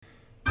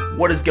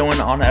What is going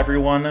on,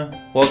 everyone?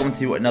 Welcome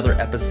to another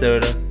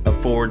episode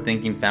of Forward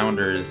Thinking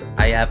Founders.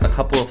 I have a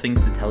couple of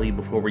things to tell you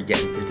before we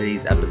get into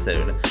today's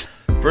episode.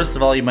 First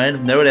of all, you might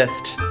have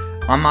noticed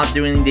I'm not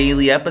doing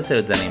daily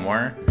episodes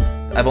anymore.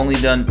 I've only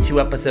done 2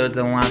 episodes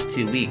in the last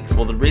 2 weeks.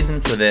 Well, the reason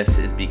for this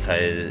is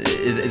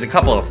because a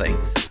couple of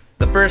things.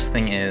 The first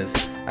thing is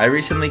I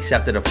recently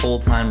accepted a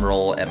full-time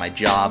role at my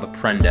job,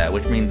 Prenda,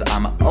 which means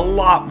I'm a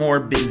lot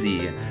more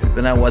busy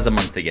than I was a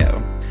month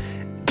ago.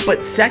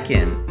 But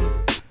second,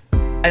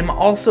 I'm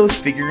also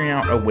figuring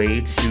out a way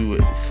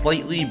to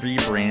slightly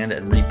rebrand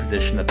and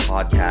reposition the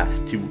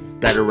podcast to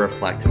better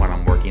reflect what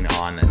I'm working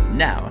on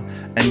now.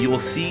 And you will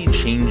see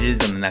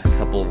changes in the next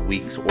couple of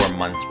weeks or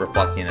months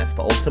reflecting this.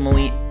 But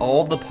ultimately,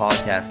 all of the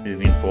podcasts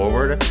moving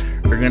forward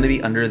are going to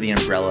be under the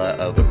umbrella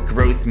of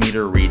Growth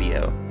Meter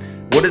Radio.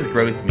 What is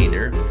Growth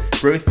Meter?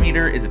 Growth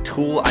Meter is a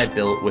tool I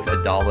built with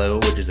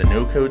Adalo, which is a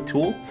no-code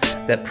tool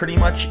that pretty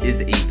much is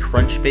a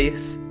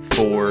Crunchbase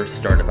for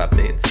startup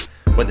updates.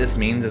 What this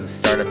means is a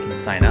startup can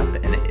sign up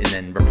and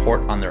then report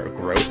on their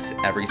growth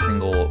every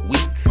single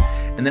week.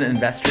 And then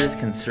investors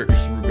can search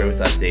through growth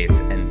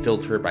updates and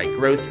filter by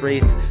growth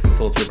rate,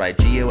 filter by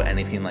geo,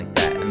 anything like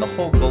that. And the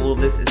whole goal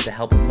of this is to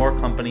help more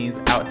companies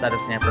outside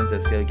of San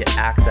Francisco get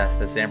access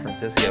to San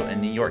Francisco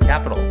and New York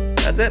capital.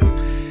 That's it.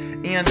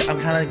 And I'm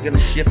kind of going to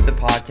shift the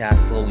podcast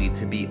slowly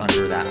to be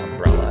under that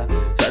umbrella.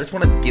 So I just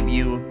wanted to give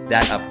you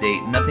that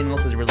update. Nothing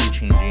else is really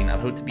changing. I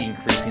hope to be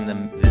increasing the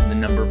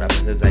number of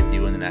episodes I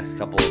do in the next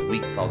couple of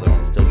weeks, although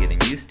I'm still getting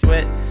used to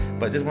it.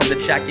 But just wanted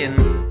to check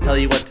in, tell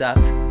you what's up,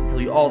 tell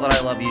you all that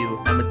I love you.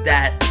 And with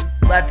that,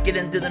 let's get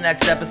into the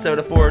next episode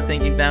of Forward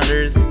Thinking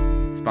Founders,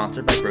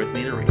 sponsored by Growth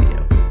Meter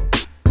Radio.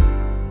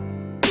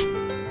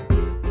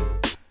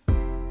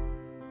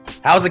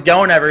 How's it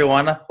going,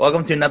 everyone?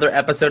 Welcome to another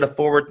episode of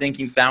Forward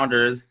Thinking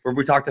Founders, where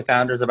we talk to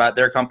founders about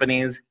their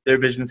companies, their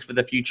visions for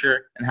the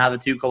future, and how the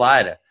two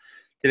collide.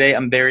 Today,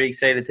 I'm very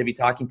excited to be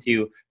talking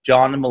to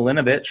John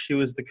Milinovich,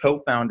 who is the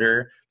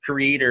co-founder,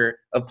 creator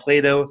of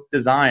Plato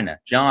Design.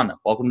 John,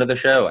 welcome to the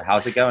show.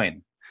 How's it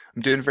going?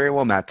 I'm doing very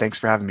well, Matt. Thanks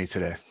for having me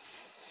today.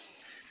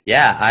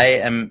 Yeah,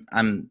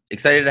 I'm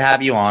excited to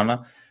have you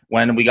on.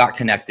 When we got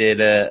connected,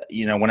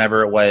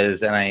 whenever it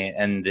was, and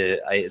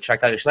I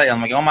checked out your site, and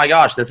I'm like, oh my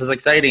gosh, this is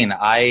exciting.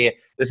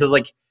 This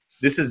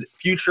is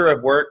future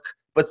of work,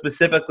 but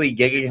specifically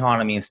gig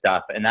economy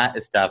stuff, and that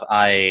is stuff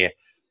I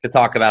could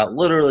talk about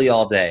literally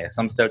all day.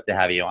 So I'm stoked to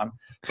have you on.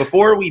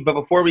 Before we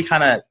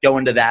kind of go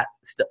into that,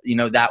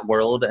 that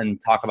world and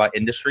talk about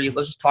industry,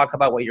 let's just talk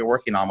about what you're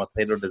working on with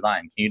Plato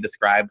Design. Can you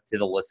describe to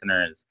the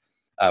listeners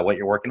what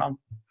you're working on?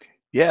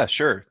 Yeah,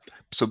 sure.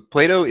 So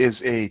Plato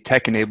is a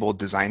tech-enabled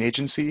design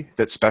agency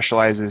that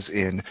specializes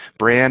in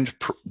brand,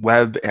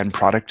 web, and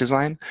product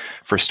design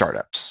for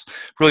startups.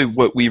 Really,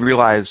 what we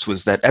realized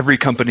was that every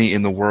company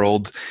in the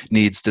world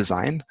needs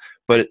design,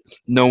 but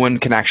no one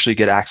can actually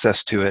get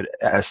access to it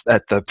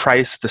at the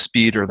price, the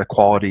speed, or the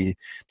quality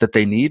that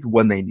they need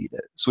when they need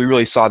it. So we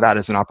really saw that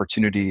as an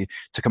opportunity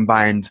to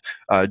combine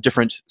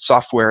different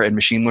software and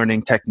machine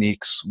learning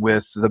techniques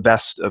with the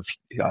best of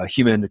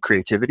human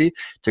creativity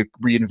to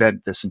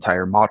reinvent this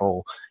entire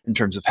model in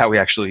terms of how we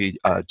actually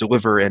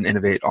deliver and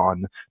innovate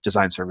on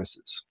design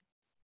services.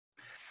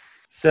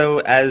 So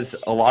as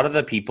a lot of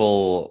the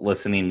people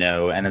listening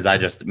know, and as I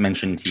just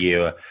mentioned to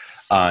you,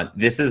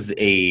 this is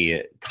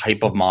a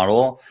type of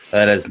model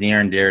that is near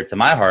and dear to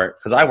my heart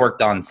because I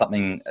worked on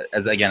something,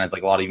 as like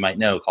a lot of you might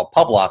know, called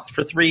Publoft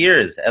for 3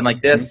 years. And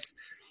like this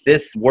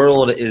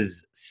world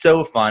is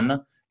so fun,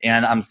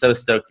 and I'm so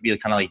stoked to be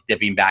kind of like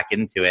dipping back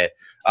into it.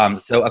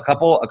 So a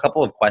couple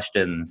of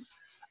questions.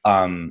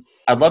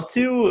 I'd love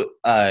to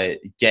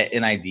get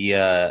an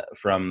idea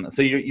from,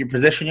 so you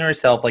position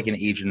yourself like an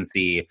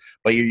agency,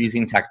 but you're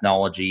using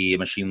technology,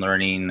 machine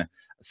learning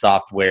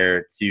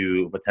software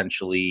to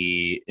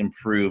potentially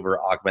improve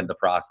or augment the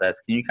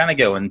process. Can you kind of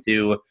go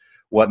into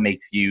what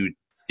makes you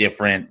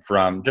different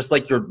from just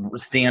like your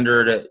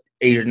standard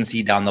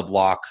agency down the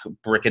block,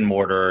 brick and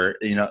mortar,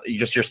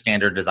 just your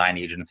standard design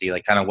agency?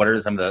 Like kind of what are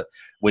some of the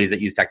ways that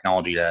you use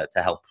technology to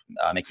help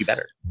make you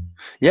better?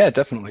 Yeah,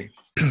 definitely.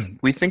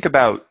 We think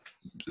about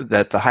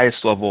that the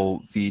highest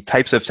level, the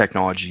types of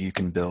technology you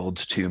can build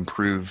to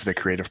improve the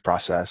creative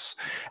process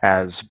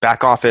as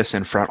back office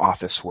and front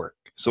office work.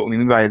 So what we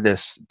mean by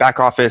this, back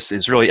office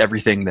is really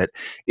everything that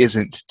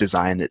isn't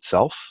design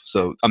itself.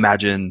 So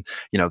imagine,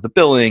 the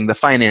billing, the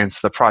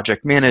finance, the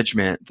project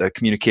management, the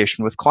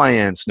communication with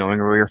clients, knowing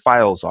where your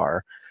files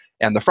are.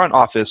 And the front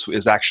office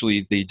is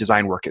actually the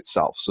design work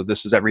itself. So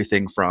this is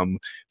everything from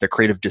the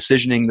creative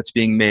decisioning that's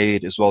being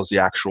made, as well as the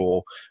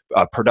actual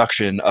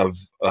production of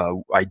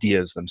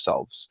ideas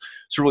themselves.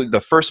 So really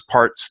the first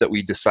parts that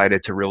we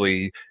decided to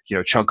really,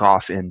 chunk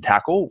off and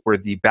tackle were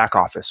the back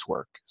office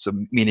work. So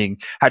meaning,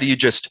 how do you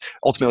just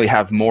ultimately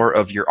have more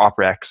of your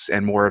OpEx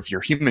and more of your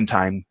human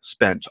time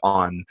spent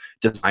on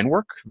design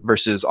work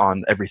versus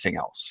on everything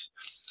else?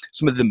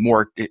 Some of the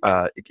more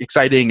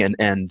exciting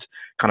and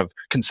kind of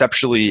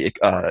conceptually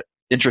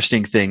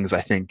interesting things, I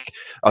think,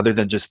 other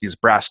than just these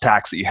brass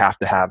tacks that you have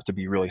to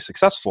be really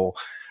successful,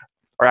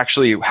 are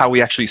actually how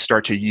we actually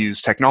start to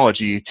use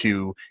technology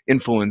to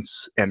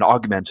influence and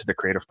augment the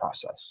creative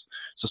process.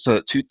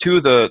 So two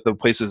of the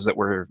places that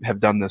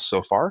have done this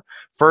so far,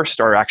 first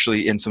are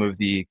actually in some of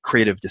the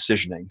creative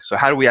decisioning. So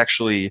how do we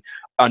actually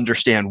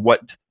understand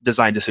what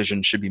design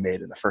decisions should be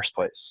made in the first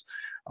place?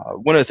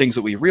 One of the things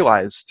that we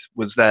realized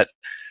was that,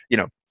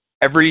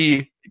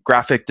 every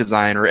graphic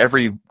design or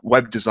every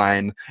web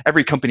design,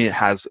 every company that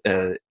has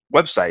a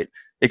website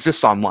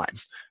exists online.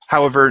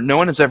 However, no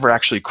one has ever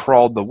actually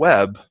crawled the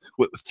web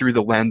through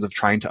the lens of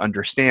trying to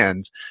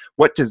understand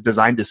what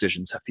design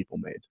decisions have people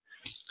made.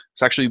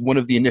 So actually one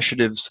of the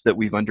initiatives that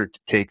we've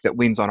undertake that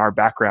leans on our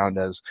background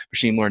as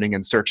machine learning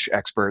and search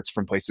experts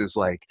from places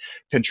like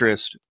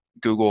Pinterest,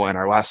 Google, and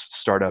our last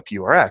startup,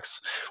 URX,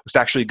 was to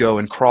actually go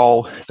and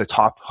crawl the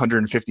top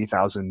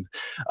 150,000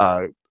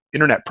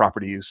 internet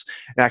properties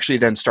and actually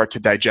then start to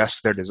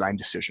digest their design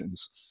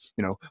decisions.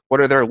 What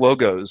are their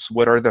logos?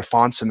 What are the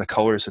fonts and the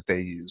colors that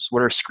they use?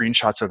 What are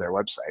screenshots of their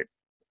website?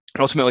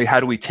 And ultimately, how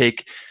do we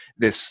take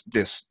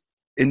this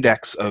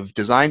index of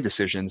design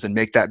decisions and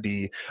make that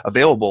be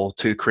available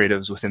to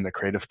creatives within the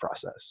creative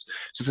process?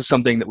 So this is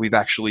something that we've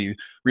actually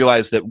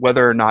realized that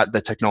whether or not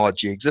the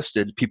technology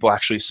existed, people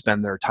actually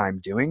spend their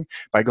time doing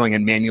by going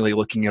and manually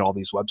looking at all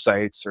these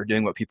websites or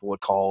doing what people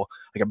would call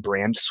like a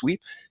brand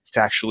sweep to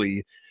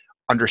actually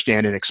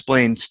understand and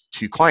explain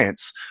to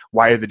clients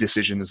why the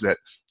decisions that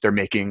they're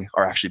making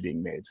are actually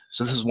being made.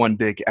 So this is one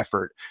big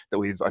effort that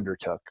we've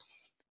undertook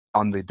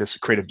on the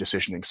creative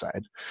decisioning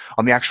side.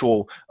 On the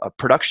actual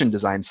production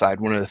design side,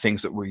 one of the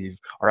things that we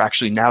are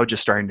actually now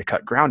just starting to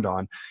cut ground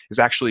on is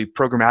actually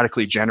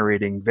programmatically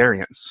generating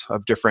variants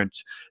of different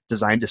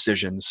design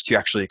decisions to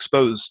actually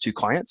expose to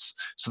clients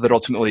so that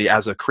ultimately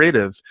as a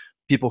creative,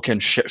 people can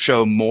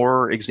show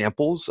more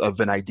examples of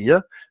an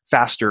idea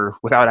faster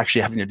without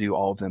actually having to do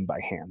all of them by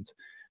hand.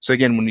 So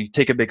again, when you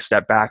take a big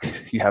step back,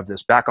 you have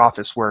this back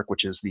office work,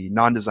 which is the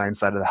non-design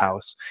side of the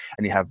house,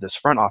 and you have this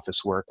front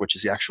office work, which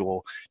is the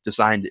actual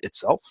design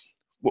itself.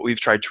 What we've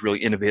tried to really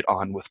innovate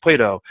on with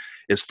Plato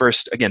is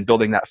first, again,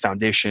 building that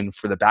foundation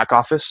for the back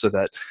office so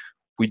that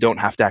we don't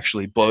have to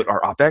actually bloat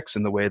our OpEx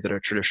in the way that a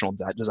traditional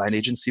design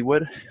agency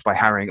would by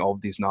hiring all of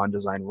these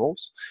non-design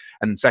roles.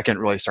 And then second,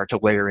 really start to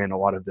layer in a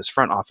lot of this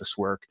front office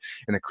work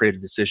and the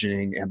creative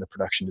decisioning and the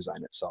production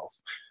design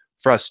itself.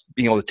 For us,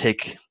 being able to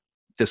take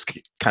this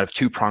kind of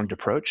two-pronged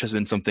approach has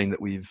been something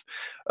that we've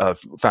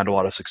found a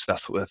lot of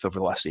success with over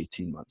the last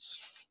 18 months.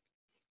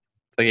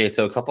 Okay,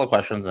 so a couple of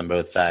questions on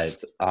both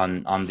sides.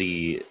 On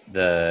the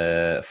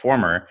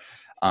former,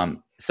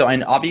 so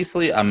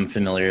obviously I'm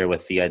familiar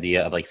with the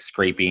idea of like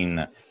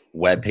scraping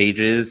web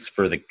pages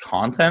for the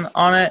content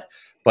on it,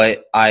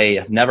 but I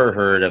have never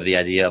heard of the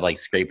idea of like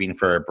scraping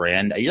for a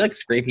brand. Are you like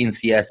scraping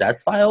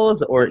CSS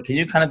files, or can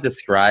you kind of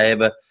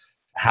describe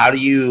how do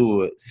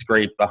you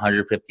scrape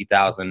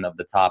 150,000 of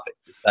the top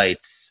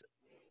sites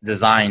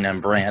design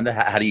and brand?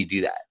 How do you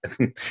do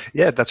that?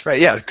 Yeah, that's right.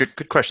 Yeah,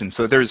 good question.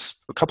 So there's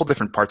a couple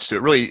different parts to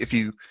it. Really, if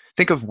you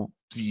think of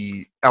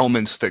the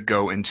elements that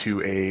go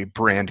into a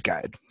brand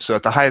guide. So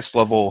at the highest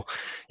level,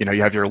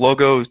 you have your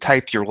logo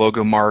type, your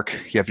logo mark,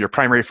 you have your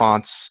primary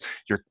fonts,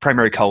 your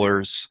primary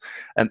colors,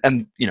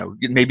 and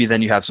maybe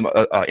then you have some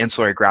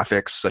ancillary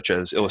graphics such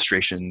as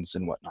illustrations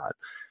and whatnot.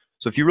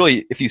 So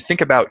if you think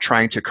about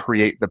trying to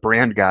create the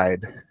brand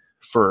guide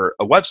for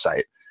a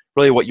website,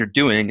 really what you're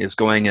doing is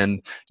going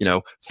and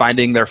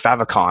finding their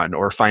favicon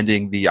or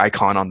finding the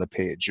icon on the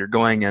page. You're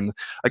going and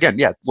again,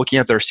 looking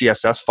at their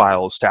CSS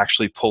files to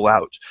actually pull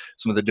out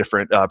some of the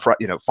different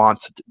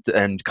fonts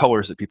and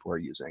colors that people are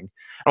using.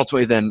 And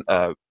ultimately then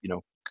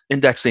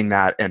indexing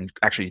that and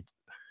actually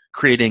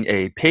creating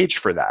a page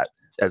for that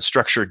as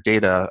structured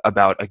data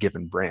about a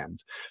given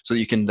brand. So that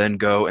you can then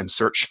go and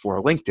search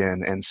for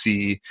LinkedIn and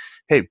see,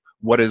 hey,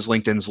 what is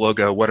LinkedIn's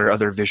logo? What are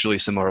other visually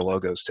similar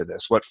logos to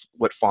this?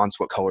 What fonts,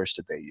 what colors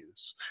did they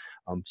use?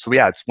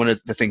 It's one of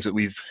the things that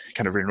we've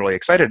kind of been really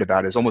excited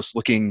about is almost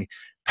looking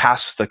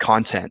past the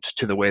content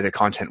to the way the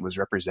content was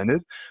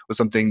represented was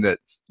something that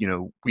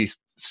we've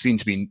seen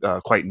to be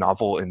quite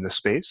novel in this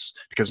space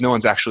because no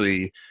one's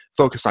actually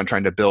focused on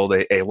trying to build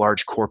a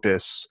large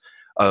corpus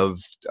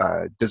of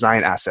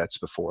design assets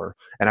before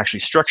and actually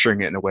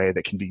structuring it in a way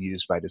that can be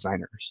used by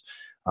designers.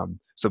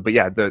 Some of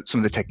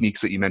the techniques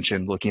that you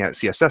mentioned, looking at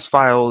CSS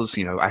files,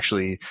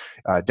 actually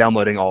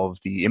downloading all of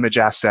the image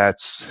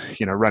assets,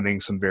 running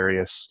some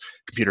various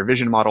computer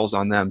vision models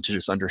on them to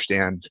just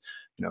understand,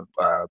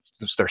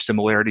 their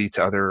similarity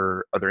to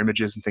other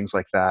images and things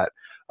like that.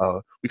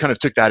 We kind of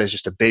took that as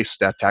just a base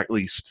step to at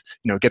least,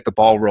 get the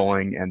ball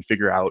rolling and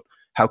figure out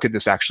how could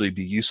this actually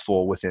be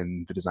useful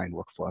within the design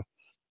workflow.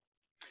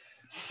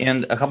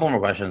 And a couple more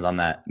questions on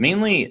that.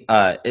 Mainly,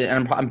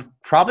 and I'm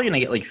probably going to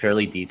get like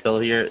fairly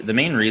detailed here. The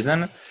main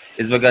reason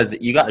is because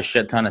you got a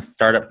shit ton of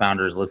startup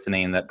founders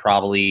listening that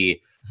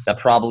probably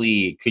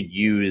could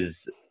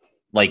use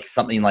like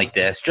something like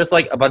this, just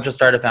like a bunch of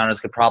startup founders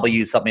could probably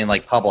use something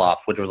like Publoft,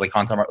 which was like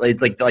content.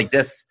 It's like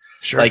this,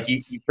 Sure. like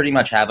you pretty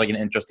much have like an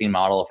interesting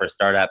model for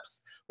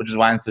startups, which is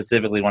why I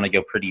specifically want to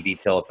go pretty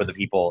detailed for the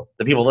people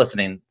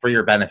listening for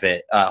your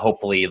benefit.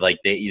 Hopefully, like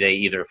they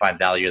either find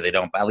value or they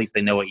don't, but at least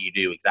they know what you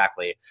do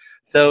exactly.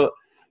 So,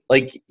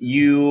 like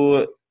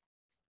so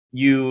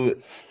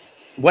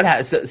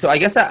I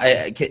guess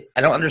I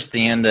don't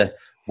understand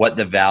what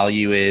the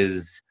value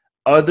is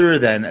other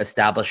than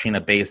establishing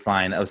a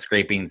baseline of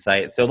scraping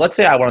sites. So let's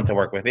say I wanted to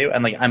work with you,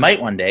 and like I might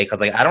one day,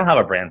 because like I don't have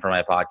a brand for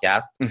my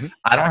podcast. Mm-hmm.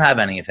 I don't have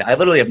anything. I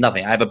literally have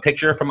nothing. I have a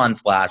picture from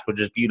Unsplash, which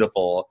is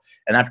beautiful,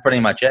 and that's pretty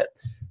much it.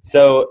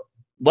 So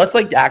let's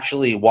like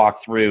actually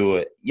walk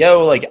through,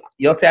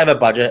 let's say I have a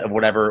budget of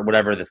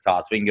whatever this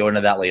costs. We can go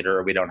into that later,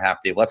 or we don't have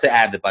to. Let's say I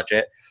have the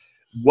budget.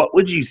 What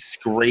would you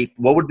scrape?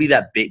 What would be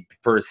that big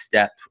first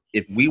step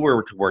if we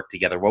were to work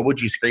together? What would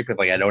you scrape if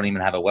like I don't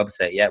even have a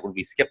website yet? Would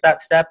we skip that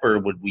step, or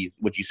would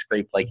you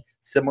scrape like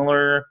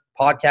similar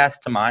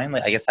podcasts to mine?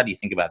 Like, I guess, how do you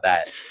think about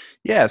that?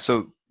 Yeah,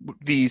 so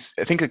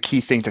I think a key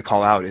thing to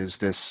call out is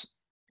this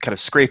kind of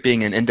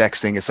scraping and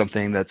indexing is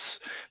something that's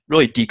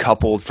really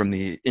decoupled from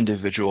the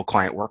individual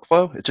client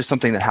workflow. It's just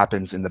something that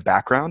happens in the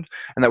background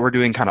and that we're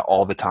doing kind of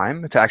all the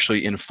time to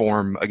actually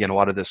inform, again, a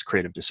lot of this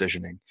creative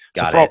decisioning.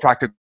 So for all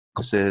practical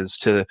purposes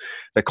to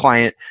the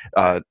client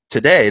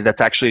today,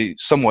 that's actually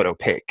somewhat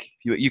opaque.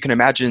 You can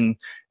imagine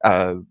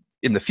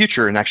in the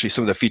future, and actually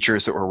some of the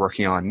features that we're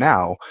working on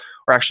now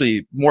are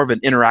actually more of an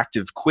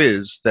interactive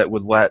quiz that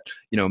would let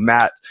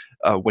Matt,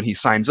 when he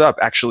signs up,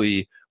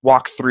 actually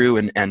walk through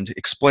and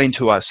explain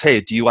to us,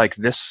 hey, do you like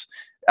this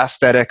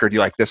aesthetic or do you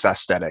like this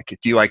aesthetic?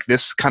 Do you like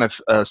this kind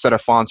of set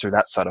of fonts or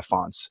that set of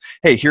fonts?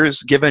 Hey,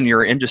 given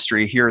your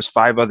industry, here's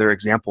 5 other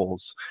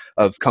examples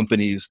of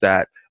companies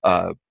that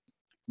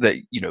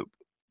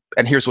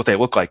and here's what they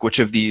look like. Which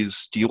of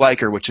these do you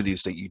like, or which of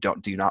these do you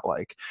not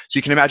like? So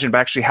you can imagine by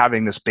actually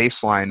having this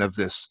baseline of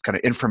this kind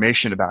of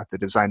information about the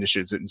design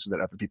decisions that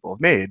other people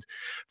have made,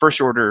 first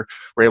order,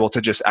 we're able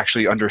to just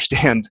actually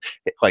understand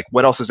like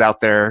what else is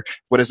out there,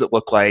 what does it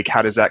look like,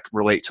 how does that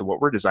relate to what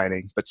we're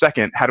designing? But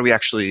second, how do we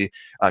actually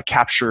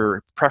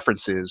capture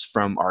preferences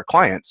from our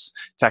clients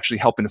to actually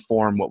help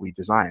inform what we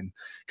design?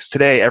 Because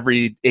today,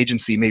 every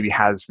agency maybe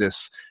has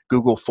this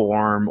Google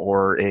form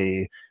or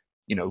a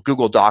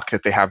Google Doc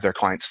that they have their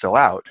clients fill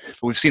out.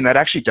 But we've seen that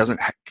actually doesn't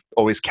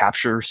always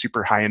capture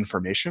super high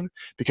information,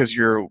 because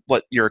you're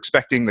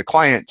expecting the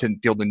client to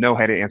be able to know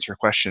how to answer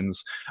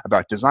questions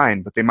about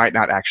design, but they might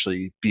not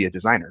actually be a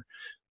designer.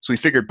 So we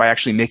figured by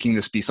actually making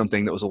this be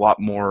something that was a lot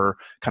more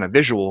kind of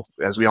visual,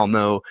 as we all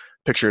know,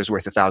 picture is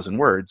worth 1,000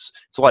 words.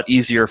 It's a lot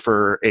easier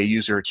for a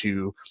user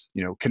to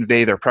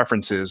convey their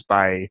preferences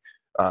by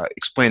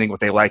explaining what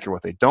they like or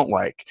what they don't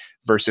like,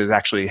 versus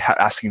actually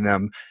asking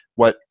them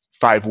what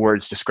 5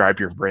 words describe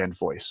your brand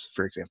voice,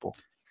 for example.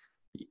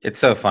 It's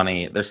so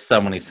funny. There's so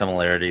many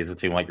similarities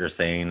between what you're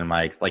saying and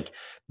Mike's. Like,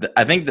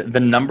 I think the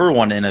number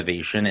one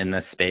innovation in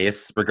this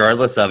space,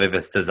 regardless of if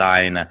it's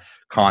design,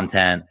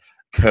 content,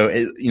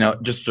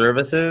 just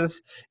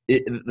services,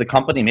 the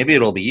company, maybe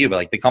it'll be you, but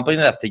like the company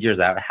that figures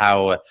out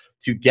how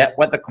to get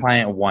what the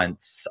client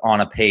wants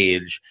on a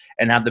page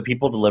and have the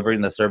people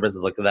delivering the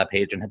services look at that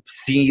page and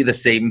see the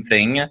same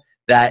thing,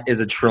 that is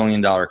a $1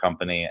 trillion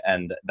company,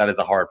 and that is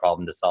a hard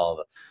problem to solve.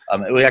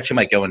 We actually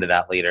might go into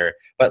that later,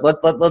 but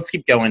let's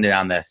keep going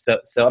down this.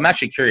 So I'm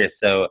actually curious.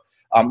 So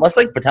let's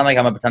like pretend like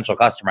I'm a potential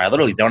customer. I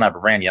literally don't have a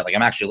brand yet. Like,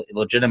 I'm actually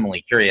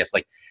legitimately curious.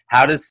 Like,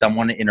 how does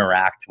someone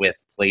interact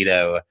with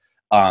Plato?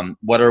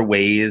 What are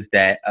ways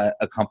that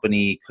a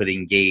company could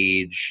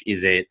engage?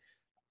 Is it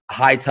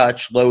high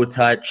touch, low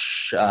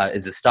touch?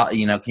 Is it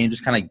can you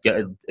just kind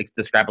of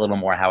describe a little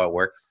more how it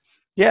works?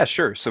 Yeah,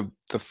 sure. So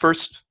the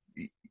first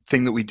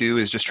thing that we do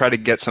is just try to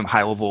get some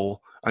high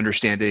level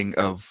understanding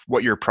of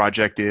what your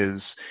project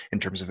is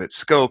in terms of its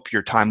scope,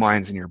 your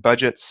timelines, and your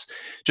budgets,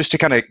 just to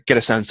kind of get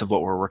a sense of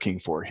what we're working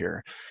for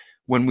here.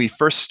 When we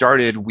first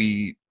started,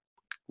 we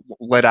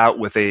let out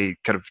with a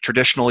kind of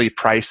traditionally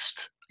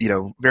priced,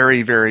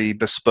 very, very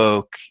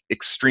bespoke,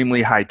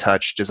 extremely high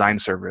touch design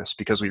service,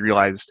 because we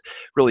realized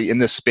really in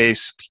this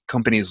space,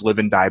 companies live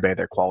and die by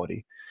their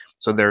quality.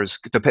 So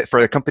for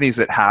the companies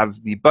that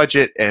have the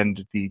budget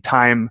and the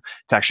time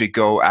to actually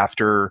go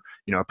after,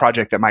 a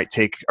project that might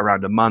take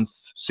around a month,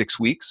 6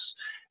 weeks,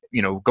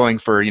 going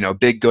for,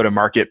 big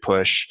go-to-market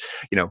push,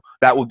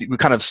 we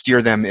kind of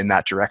steer them in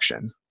that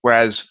direction.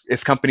 Whereas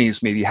if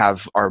companies maybe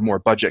are more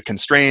budget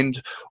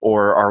constrained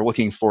or are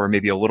looking for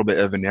maybe a little bit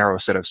of a narrow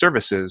set of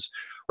services,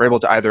 we're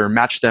able to either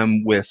match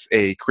them with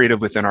a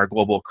creative within our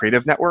global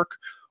creative network,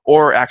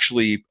 or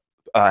actually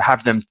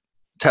have them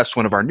test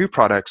one of our new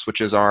products, which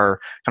is our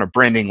kind of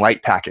branding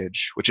light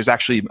package, which is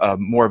actually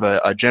more of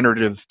a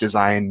generative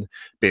design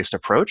based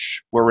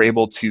approach, where we're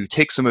able to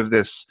take some of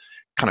this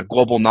kind of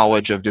global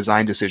knowledge of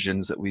design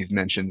decisions that we've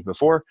mentioned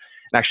before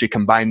and actually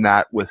combine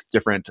that with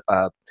different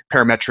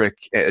parametric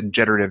and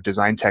generative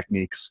design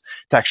techniques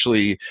to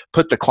actually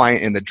put the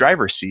client in the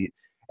driver's seat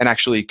and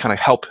actually kind of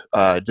help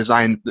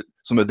design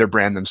some of their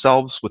brand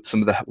themselves with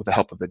the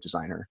help of the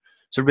designer.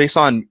 So based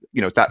on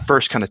that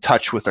first kind of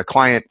touch with a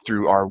client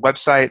through our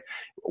website,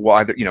 we'll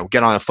either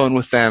get on a phone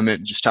with them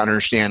and just to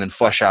understand and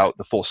flesh out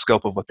the full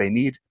scope of what they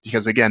need.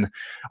 Because again,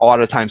 a lot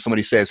of times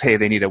somebody says, hey,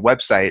 they need a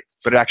website,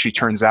 but it actually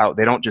turns out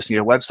they don't just need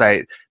a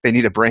website, they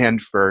need a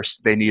brand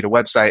first, they need a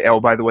website.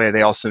 Oh, by the way,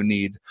 they also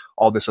need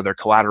all this other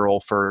collateral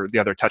for the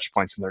other touch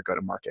points in their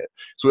go-to-market.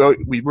 So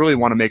we really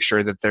want to make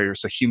sure that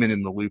there's a human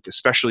in the loop,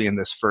 especially in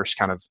this first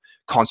kind of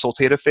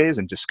consultative phase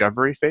and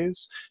discovery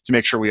phase, to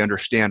make sure we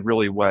understand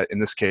really what, in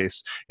this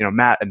case,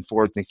 Matt and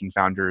Forward Thinking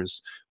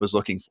Founders was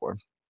looking for.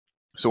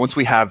 So once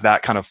we have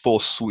that kind of full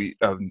suite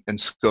and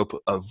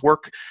scope of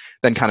work,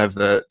 then kind of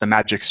the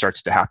magic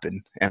starts to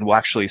happen, and we'll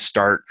actually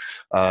start,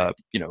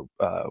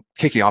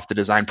 kicking off the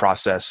design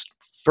process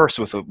first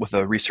with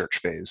a research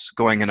phase,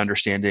 going and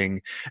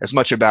understanding as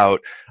much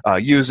about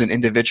you as an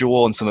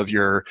individual and some of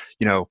your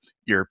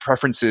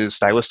preferences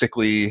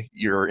stylistically,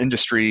 your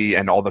industry,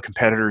 and all the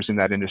competitors in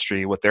that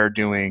industry, what they're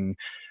doing.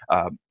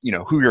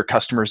 Who your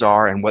customers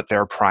are and what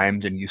they're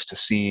primed and used to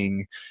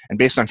seeing. And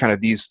based on kind of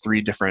these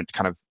three different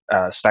kind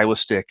of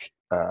stylistic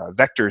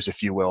vectors,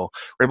 if you will,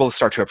 we're able to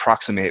start to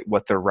approximate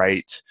what the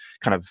right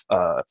kind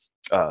of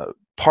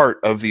part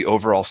of the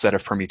overall set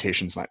of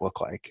permutations might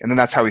look like. And then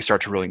that's how we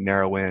start to really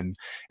narrow in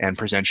and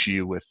present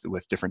you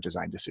with different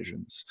design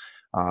decisions.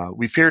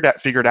 We figured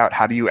out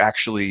how do you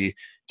actually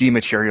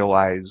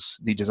dematerialize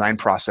the design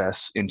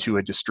process into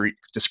a discrete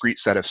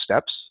set of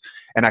steps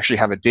and actually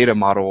have a data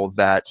model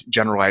that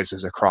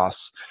generalizes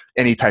across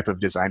any type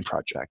of design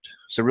project.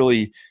 So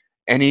really,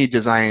 any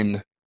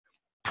design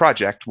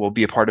project will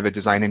be a part of a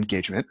design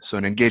engagement. So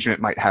an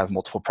engagement might have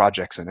multiple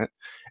projects in it.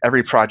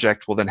 Every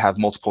project will then have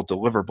multiple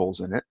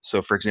deliverables in it.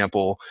 So for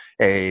example,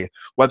 a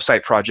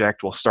website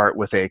project will start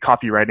with a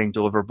copywriting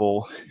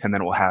deliverable, and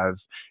then we'll have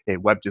a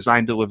web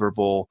design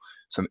deliverable,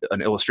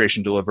 an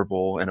illustration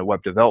deliverable, and a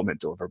web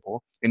development deliverable.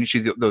 And each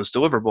of those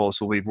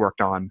deliverables will be worked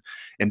on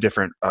in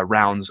different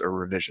rounds or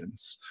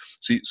revisions.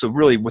 So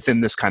really within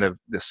this kind of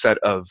this set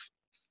of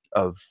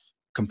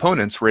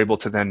components, we're able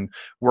to then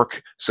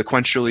work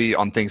sequentially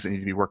on things that need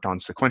to be worked on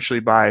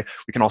sequentially by.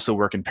 We can also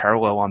work in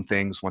parallel on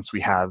things once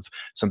we have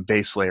some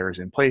base layers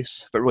in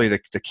place. But really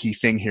the key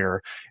thing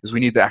here is we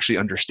need to actually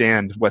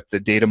understand what the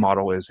data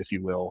model is, if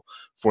you will,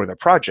 for the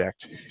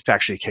project to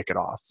actually kick it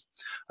off.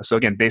 So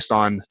again, based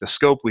on the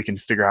scope, we can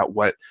figure out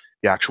what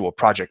the actual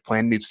project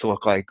plan needs to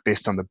look like.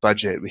 Based on the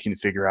budget, we can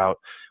figure out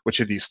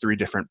which of these three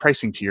different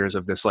pricing tiers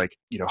of this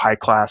high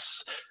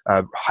class,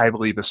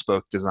 highly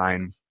bespoke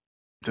design,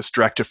 this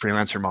direct to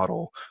freelancer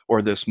model,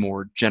 or this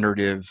more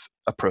generative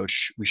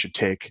approach we should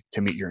take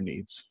to meet your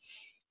needs.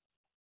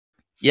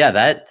 Yeah,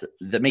 that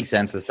makes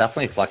sense. It's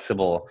definitely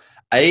flexible.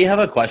 I have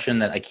a question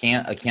that I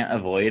can't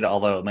avoid,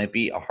 although it might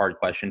be a hard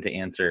question to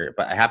answer,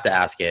 but I have to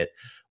ask it.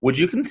 Would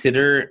you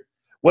consider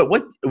what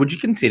would you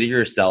consider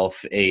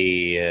yourself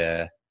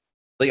a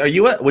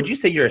would you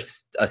say you're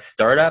a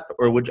startup,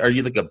 or are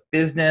you like a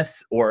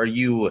business, or are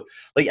you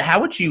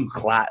how would you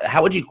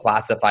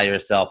classify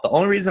yourself? The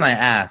only reason I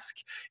ask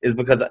is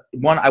because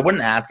one, I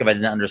wouldn't ask if I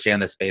didn't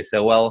understand this space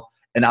so well,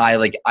 and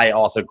I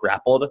also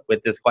grappled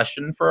with this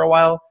question for a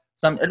while.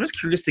 So I'm just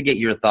curious to get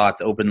your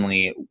thoughts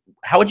openly.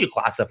 How would you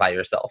classify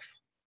yourself?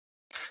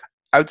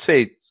 I would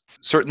say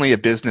certainly a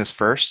business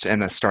first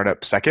and a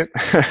startup second.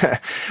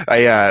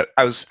 I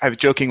was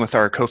joking with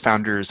our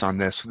co-founders on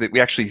this. We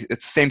actually,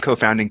 it's the same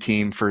co-founding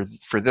team for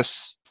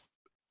this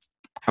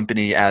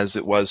company as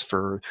it was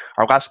for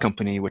our last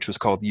company, which was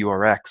called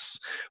URX,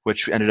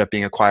 which ended up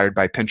being acquired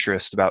by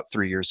Pinterest about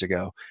 3 years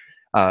ago.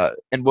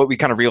 And what we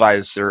kind of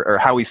realized, or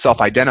how we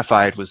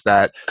self-identified, was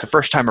that the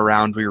first time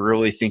around, we were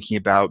really thinking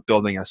about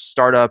building a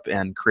startup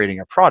and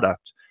creating a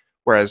product.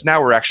 Whereas now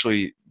we're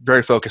actually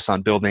very focused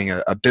on building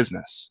a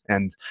business.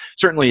 And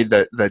certainly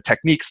the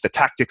techniques, the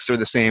tactics are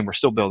the same. We're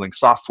still building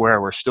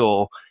software. We're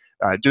still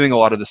doing a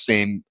lot of the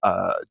same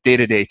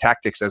day-to-day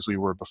tactics as we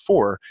were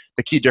before.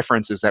 The key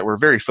difference is that we're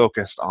very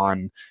focused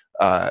on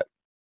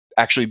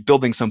actually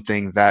building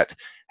something that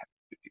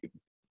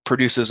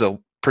produces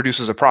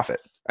a profit.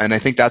 And I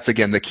think that's,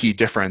 again, the key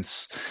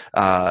difference,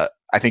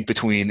 I think,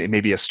 between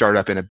maybe a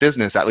startup and a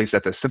business, at least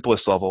at the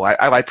simplest level.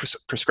 I like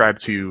prescribe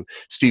to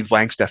Steve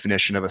Blank's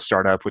definition of a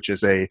startup, which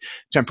is a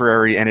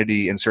temporary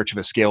entity in search of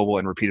a scalable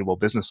and repeatable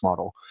business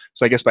model.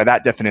 So I guess by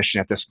that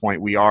definition, at this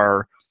point, we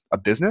are a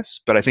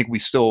business, but I think we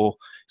still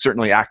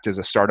certainly act as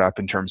a startup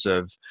in terms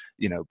of,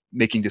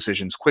 making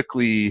decisions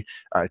quickly,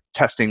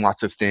 testing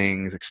lots of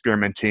things,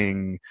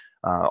 experimenting,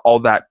 all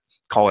that,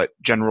 call it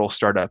general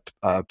startup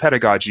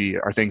pedagogy,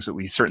 are things that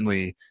we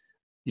certainly,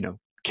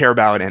 care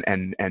about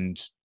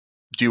and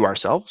do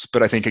ourselves.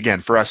 But I think,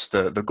 again, for us,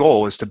 the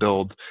goal is to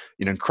build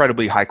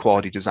incredibly high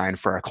quality design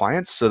for our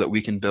clients so that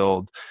we can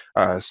build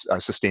a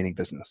sustaining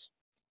business.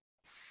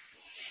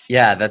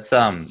 Yeah, that's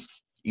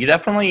you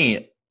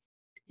definitely.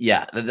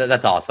 Yeah,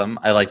 that's awesome.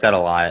 I like that a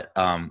lot.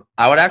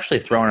 I would actually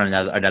throw in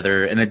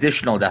an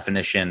additional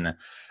definition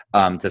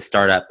to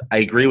startup. I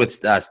agree with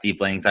Steve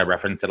Blanks. I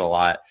reference it a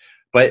lot.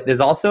 But there's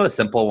also a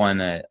simple one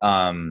that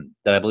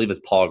I believe is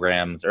Paul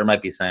Graham's, or it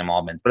might be Sam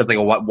Altman's, but it's like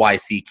a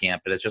YC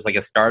camp. But it's just like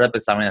a startup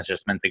is something that's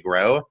just meant to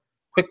grow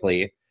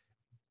quickly,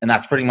 and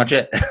that's pretty much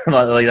it.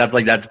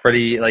 That's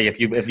pretty like if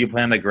you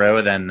plan to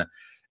grow, then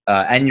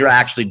and you're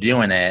actually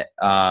doing it,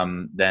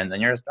 then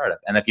you're a startup.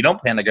 And if you don't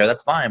plan to grow,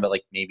 that's fine. But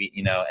like maybe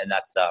and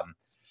that's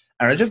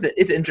I don't know.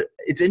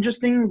 It's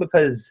interesting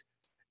because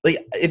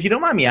like if you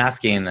don't mind me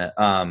asking,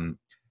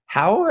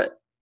 how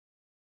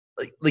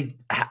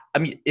I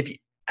mean if you,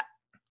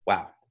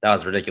 wow, that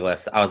was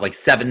ridiculous. I was like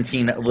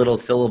 17 little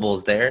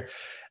syllables there.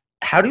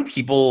 How do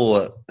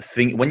people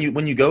think when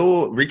you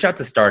go reach out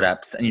to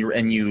startups and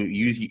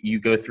you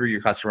go through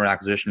your customer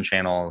acquisition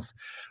channels?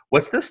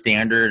 What's the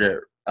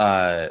standard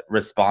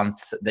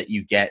response that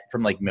you get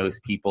from like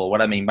most people?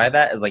 What I mean by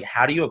that is like,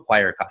 how do you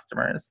acquire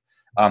customers?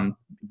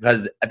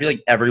 Because I feel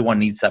like everyone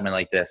needs something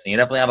like this, and you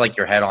definitely have like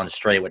your head on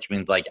straight, which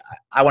means like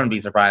I wouldn't be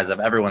surprised if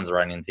everyone's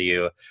running to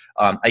you.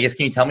 I guess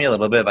can you tell me a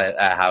little bit about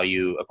how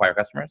you acquire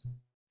customers?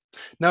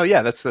 No,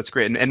 yeah, that's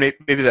great, and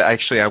maybe that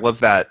actually I love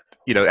that.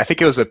 I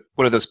think it was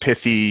one of those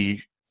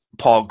pithy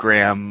Paul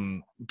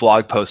Graham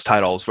blog post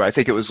titles where I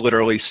think it was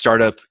literally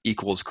 "startup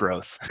equals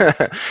growth." And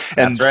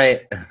That's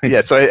right. yeah,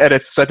 so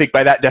I think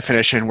by that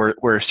definition,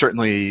 we're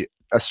certainly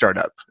a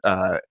startup,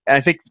 and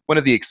I think one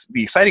of the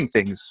exciting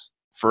things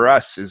for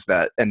us is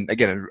that, and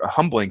again, a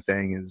humbling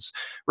thing is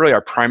really our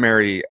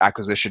primary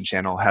acquisition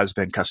channel has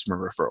been customer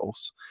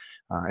referrals.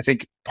 I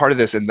think part of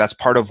this, and that's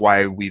part of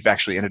why we've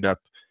actually ended up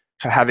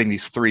having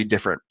these three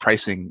different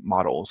pricing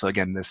models.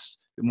 Again, this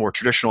more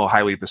traditional,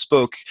 highly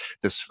bespoke,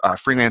 this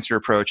freelancer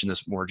approach, and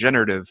this more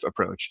generative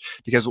approach.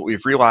 Because what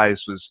we've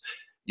realized was,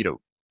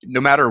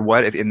 no matter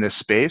what in this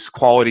space,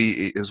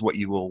 quality is what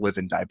you will live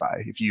and die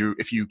by. If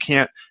you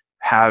can't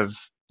have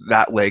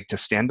that leg to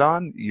stand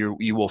on,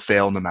 you will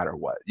fail no matter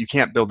what. You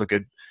can't build a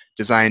good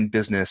design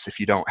business if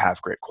you don't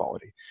have great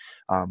quality.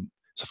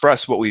 So for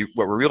us, what we're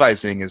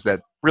realizing is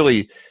that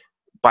really,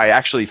 by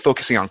actually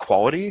focusing on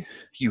quality,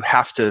 you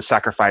have to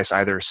sacrifice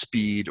either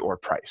speed or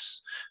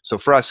price. So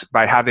for us,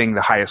 by having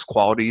the highest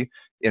quality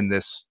in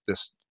this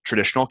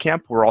traditional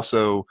camp, we're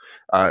also,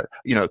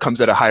 it comes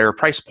at a higher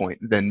price point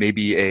than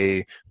maybe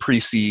a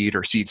pre-seed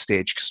or seed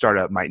stage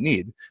startup might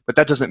need. But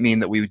that doesn't mean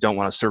that we don't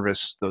want to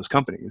service those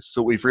companies.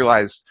 So we've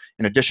realized,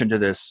 in addition to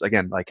this,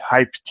 again, like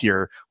high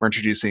tier, we're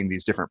introducing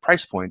these different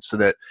price points so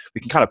that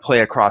we can kind of play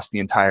across the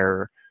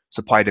entire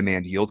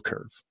supply-demand yield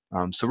curve.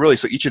 So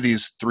each of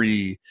these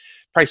three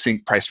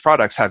priced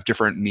products have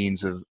different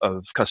means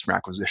of customer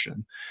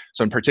acquisition.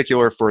 So in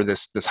particular for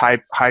this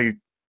high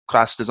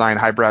class design,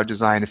 highbrow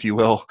design, if you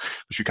will,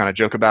 which we kind of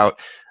joke about,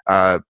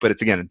 but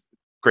it's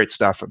great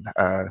stuff.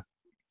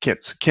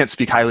 Can't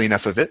speak highly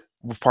enough of it.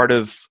 Part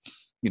of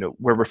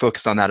where we're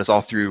focused on that is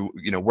all through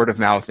word of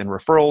mouth and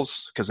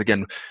referrals, because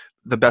again,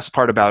 the best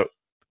part about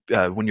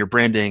when you're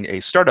branding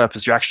a startup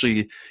is you're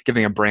actually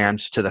giving a brand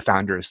to the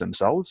founders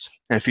themselves.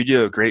 And if you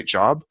do a great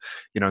job,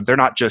 they're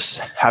not just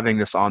having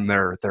this on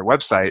their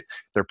website,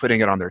 they're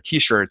putting it on their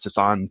t-shirts, it's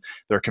on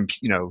their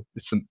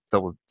it's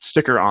the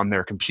sticker on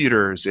their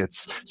computers,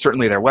 it's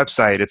certainly their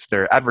website, it's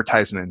their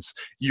advertisements.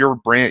 Your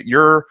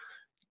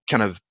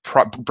kind of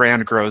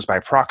brand grows by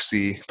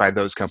proxy by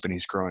those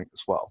companies growing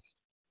as well.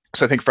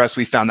 So I think for us,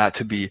 we found that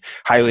to be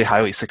highly,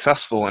 highly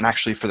successful. And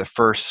actually for the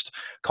first,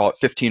 call it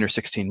 15 or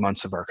 16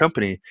 months of our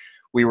company,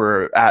 we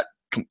were at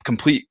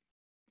complete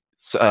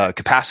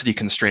capacity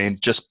constrained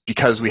just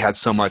because we had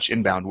so much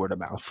inbound word of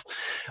mouth.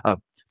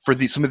 For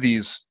some of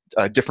these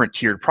different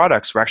tiered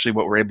products, what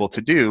we're able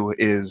to do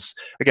is,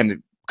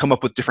 again, come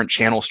up with different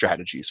channel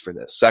strategies for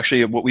this. So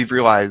actually what we've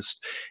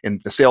realized in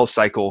the sales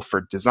cycle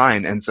for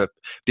design ends up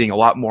being a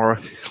lot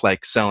more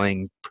like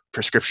selling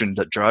prescription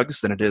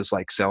drugs than it is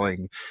like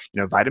selling,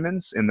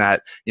 vitamins, in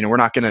that, we're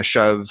not going to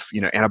shove,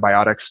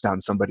 antibiotics down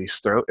somebody's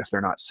throat if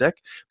they're not sick.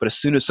 But as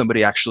soon as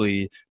somebody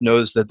actually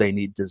knows that they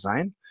need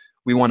design,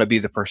 we want to be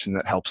the person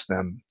that helps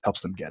them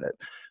get it.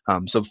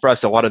 So for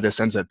us, a lot of this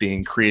ends up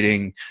being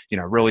creating,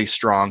 really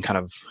strong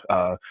kind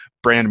of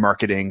brand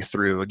marketing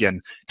through,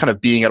 again, kind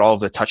of being at all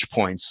of the touch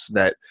points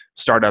that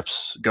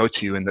startups go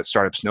to and that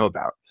startups know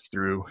about,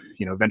 through,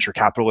 venture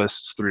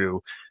capitalists,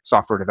 through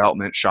software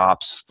development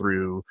shops,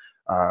 through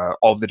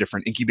all of the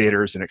different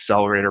incubators and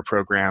accelerator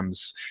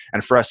programs.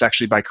 And for us,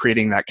 actually, by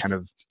creating that kind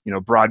of,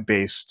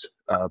 broad-based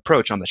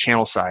approach on the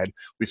channel side,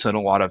 we've seen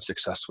a lot of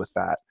success with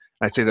that.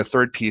 I'd say the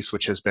third piece,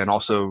 which has been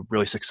also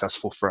really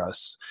successful for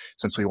us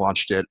since we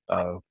launched it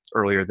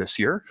earlier this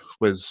year,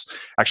 was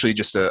actually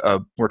just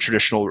a more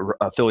traditional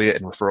affiliate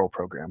and referral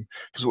program.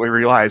 Because what we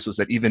realized was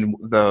that even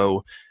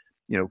though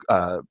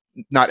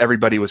not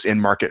everybody was in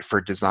market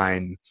for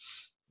design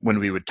when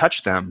we would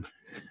touch them,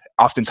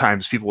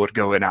 oftentimes people would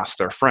go and ask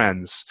their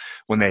friends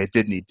when they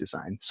did need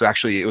design. So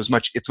actually, it's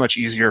much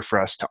easier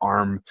for us to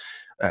arm,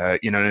 and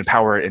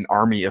empower an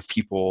army of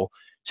people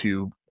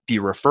to be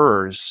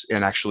referrers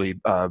and actually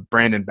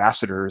brand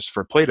ambassadors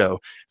for Plato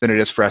than it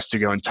is for us to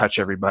go and touch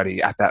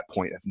everybody at that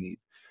point of need.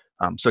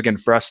 So again,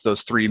 for us,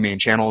 those three main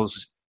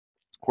channels,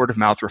 word of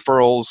mouth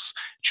referrals,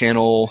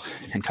 channel,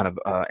 and kind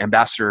of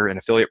ambassador and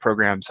affiliate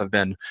programs have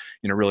been,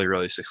 really,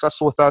 really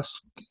successful with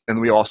us. And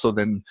we also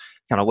then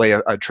kind of lay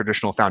a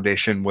traditional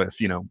foundation with,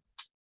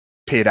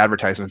 paid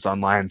advertisements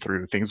online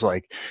through things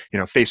like,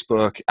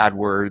 Facebook,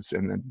 AdWords,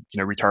 and then,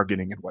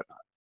 retargeting and whatnot.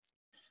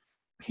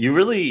 You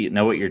really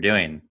know what you're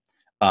doing.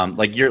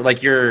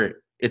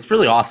 It's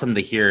really awesome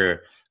to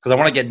hear, because I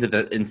want to get into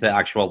the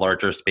actual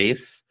larger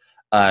space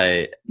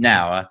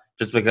now,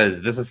 just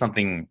because this is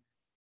something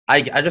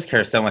I just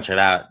care so much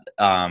about.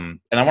 And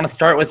I want to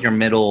start with your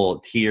middle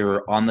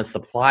tier on the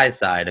supply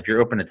side, if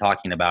you're open to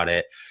talking about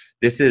it.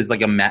 This is like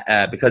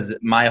because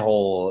my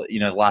whole,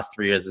 the last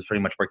 3 years was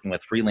pretty much working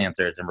with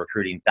freelancers and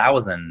recruiting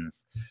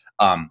thousands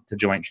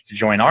to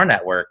join our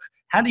network.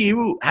 How do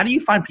you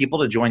find people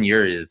to join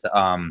yours?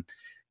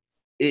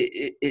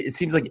 It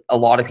seems like a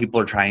lot of people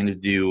are trying to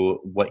do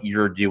what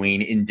you're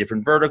doing in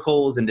different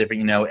verticals and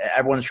different,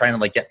 everyone's trying to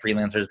like get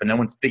freelancers, but no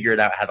one's figured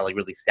out how to like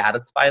really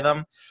satisfy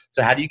them.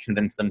 So how do you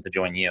convince them to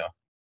join you?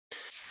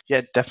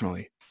 Yeah,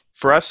 definitely.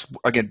 For us,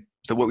 again,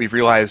 what we've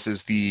realized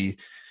is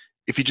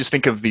if you just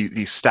think of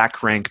the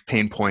stack rank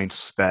pain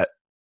points that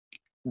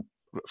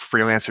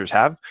freelancers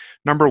have,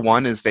 number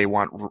one is they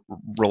want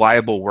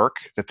reliable work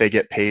that they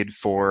get paid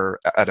for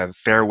at a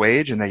fair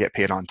wage and they get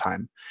paid on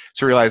time.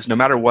 So realize no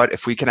matter what,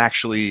 if we can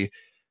actually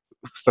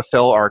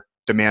fulfill our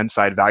demand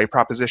side value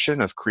proposition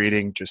of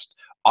creating just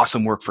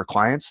awesome work for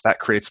clients, that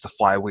creates the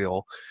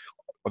flywheel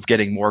of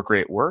getting more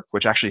great work,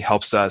 which actually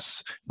helps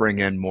us bring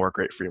in more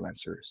great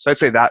freelancers. So I'd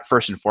say that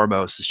first and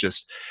foremost is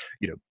just,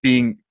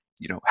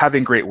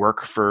 having great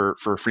work for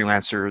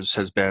freelancers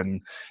has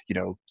been,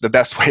 the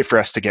best way for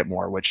us to get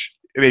more, which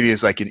maybe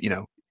is like,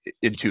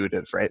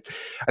 intuitive, right?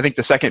 I think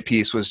the second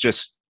piece was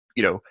just,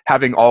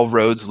 having all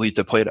roads lead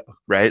to Plato,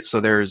 right? So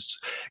there's,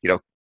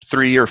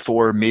 3 or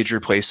 4 major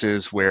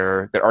places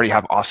that already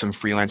have awesome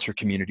freelancer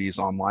communities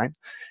online.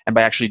 And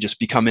by actually just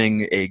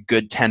becoming a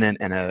good tenant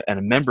and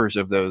a members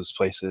of those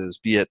places,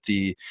 be it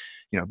the,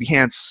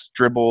 Behance,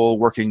 Dribbble,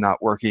 Working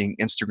Not Working,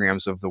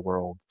 Instagrams of the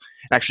world,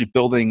 and actually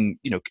building,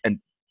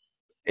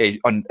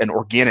 an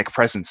organic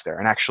presence there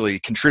and actually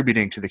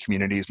contributing to the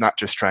communities, not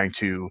just trying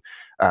to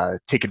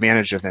take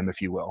advantage of them,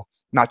 if you will,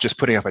 not just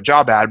putting up a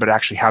job ad, but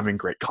actually having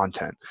great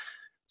content.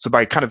 So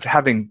by kind of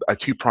having a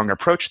two-pronged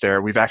approach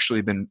there, we've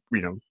actually been,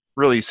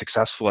 really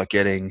successful at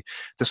getting, at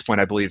this point,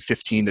 I believe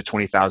 15 to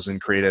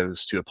 20,000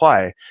 creatives to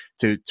apply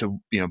to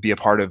be a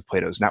part of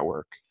Plato's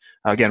network.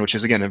 Again, which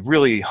is a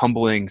really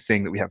humbling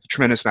thing that we have a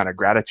tremendous amount of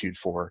gratitude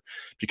for,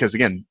 because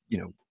again,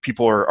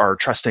 people are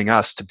trusting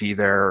us to be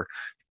their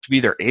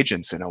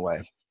agents in a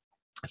way.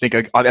 I think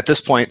at this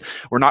point,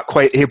 we're not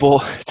quite able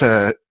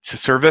to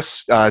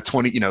service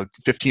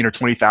 15 or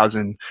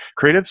 20,000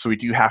 creatives. So we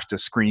do have to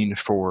screen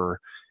for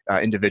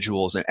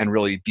individuals and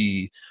really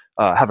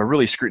have a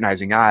really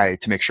scrutinizing eye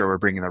to make sure we're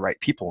bringing the right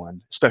people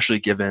in, especially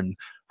given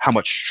how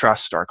much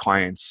trust our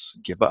clients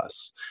give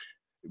us.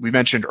 We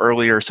mentioned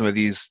earlier some of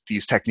these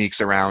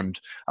techniques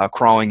around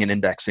crawling and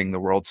indexing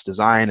the world's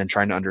design and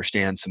trying to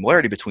understand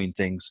similarity between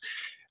things.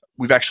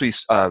 We've actually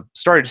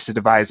started to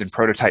devise and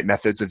prototype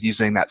methods of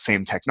using that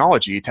same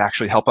technology to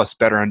actually help us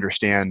better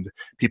understand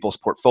people's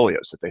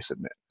portfolios that they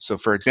submit. So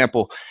for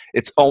example,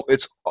 it's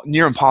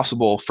near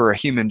impossible for a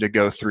human to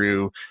go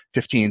through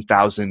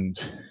 15,000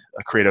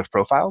 creative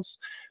profiles.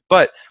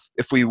 But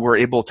if we were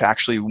able to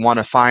actually want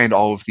to find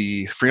all of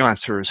the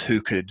freelancers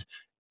who could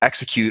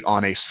execute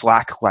on a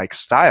Slack-like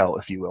style,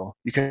 if you will,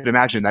 you could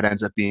imagine that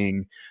ends up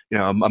being,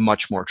 a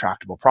much more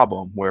tractable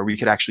problem where we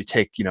could actually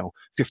take,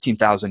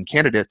 15,000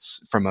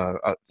 candidates from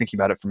thinking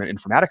about it from an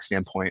informatics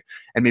standpoint,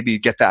 and maybe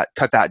cut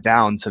that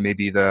down to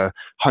maybe the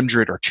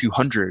 100 or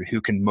 200 who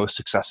can most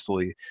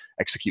successfully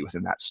execute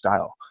within that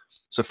style.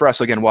 So for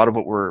us, again, a lot of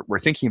what we're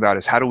thinking about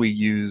is how do we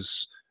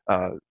use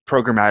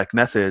programmatic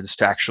methods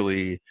to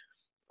actually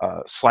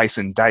slice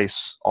and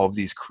dice all of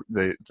these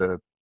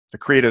the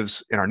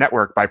creatives in our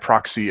network by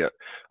proxy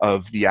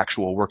of the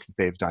actual work that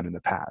they've done in the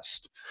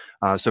past.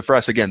 So for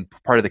us, again,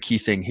 part of the key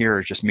thing here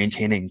is just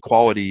maintaining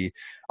quality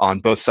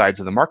on both sides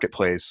of the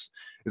marketplace,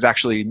 is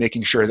actually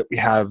making sure that we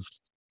have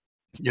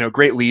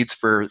great leads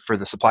for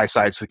the supply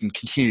side so we can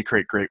continue to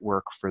create great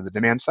work for the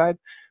demand side,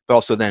 but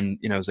also then,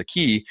 as a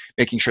key,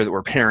 making sure that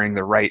we're pairing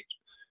the right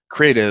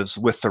creatives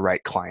with the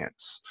right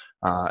clients.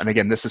 And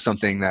again, this is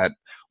something that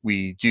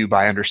we do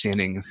by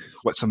understanding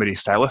what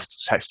somebody's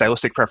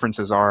stylistic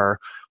preferences are,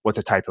 what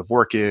the type of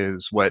work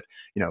is, what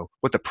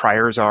the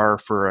priors are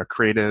for a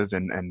creative,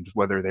 and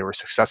whether they were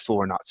successful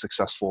or not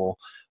successful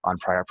on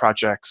prior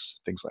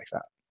projects, things like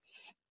that.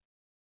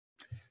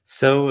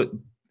 So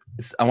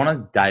I want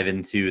to dive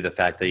into the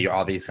fact that you're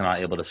obviously not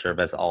able to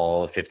service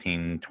all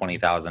 15,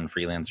 20,000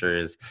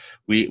 freelancers.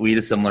 We had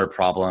a similar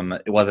problem.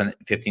 It wasn't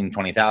 15,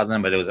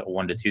 20,000, but it was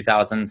 1 to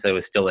 2,000. So it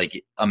was still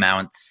like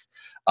amounts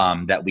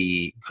that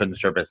we couldn't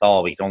service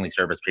all. We could only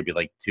service maybe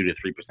like 2 to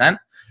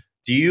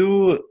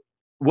 3%.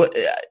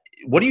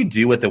 What do you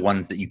do with the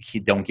ones that you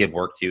don't give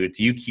work to?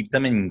 Do you keep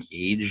them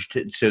engaged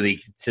so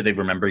they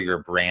remember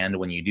your brand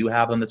when you do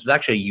have them? This was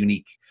actually a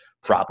unique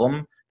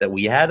problem that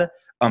we had.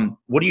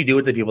 What do you do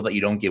with the people that you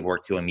don't give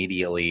work to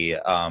immediately?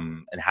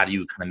 And how do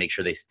you kind of make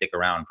sure they stick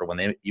around for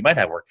when you might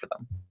have work for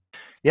them?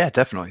 Yeah,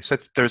 definitely. So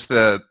there's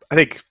I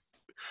think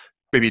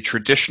maybe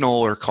traditional,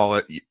 or call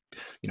it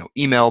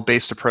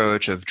email-based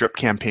approach of drip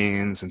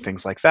campaigns and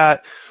things like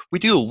that. We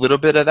do a little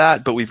bit of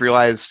that, but we've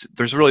realized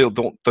there's really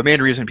the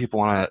main reason people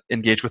want to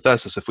engage with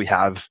us is if we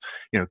have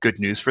good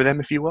news for them,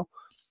 if you will.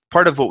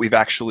 Part of what we've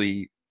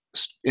actually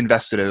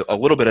invested a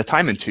little bit of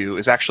time into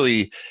is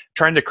actually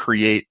trying to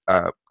create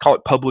call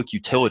it public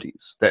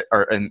utilities that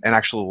are and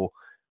actual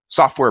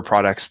software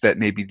products that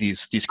maybe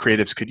these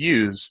creatives could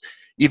use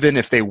even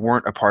if they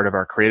weren't a part of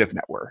our creative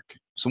network.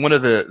 So one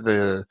of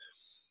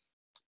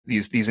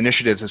these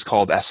initiatives is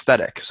called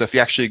Aesthetic. So if you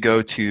actually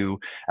go to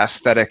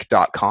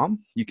aesthetic.com,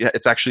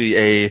 it's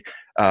actually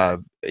a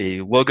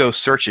logo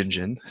search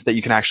engine that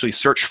you can actually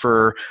search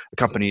for a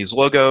company's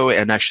logo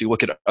and actually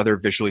look at other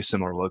visually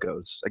similar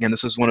logos. Again,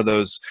 this is one of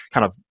those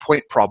kind of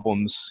point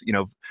problems,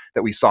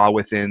 that we saw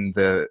within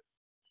the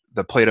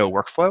Plato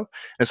workflow.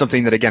 It's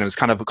something that, again, it was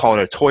kind of call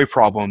it a toy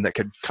problem that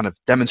could kind of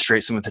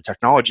demonstrate some of the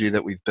technology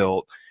that we've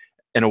built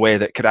in a way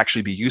that could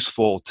actually be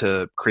useful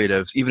to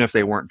creatives, even if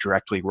they weren't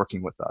directly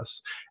working with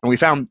us. And we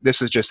found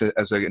this is just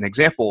as an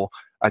example,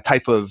 a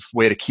type of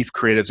way to keep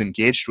creatives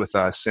engaged with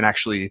us and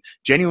actually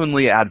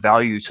genuinely add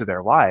value to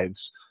their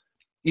lives,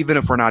 even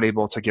if we're not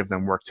able to give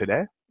them work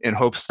today, in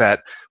hopes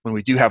that when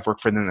we do have work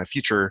for them in the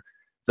future,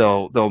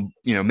 they'll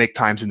make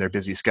times in their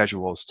busy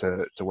schedules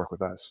to work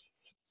with us.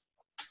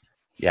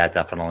 Yeah,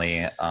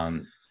 definitely.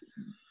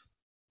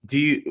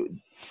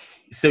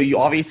 So you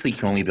obviously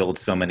can only build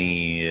so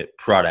many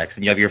products,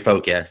 and you have your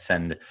focus,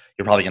 and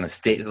you're probably going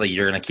to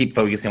you're going to keep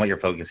focusing what you're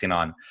focusing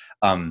on.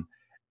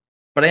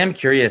 But I am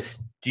curious,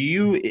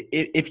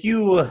 if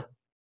you,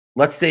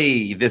 let's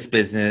say this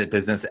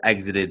business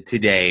exited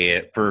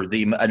today for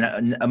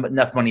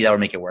enough money that would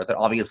make it worth it,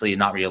 obviously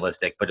not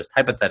realistic, but just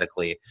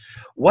hypothetically,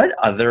 what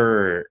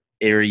other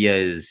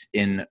areas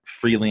in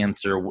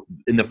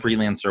the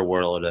freelancer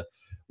world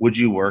would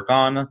you work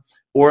on?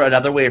 Or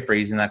another way of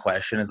phrasing that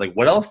question is like,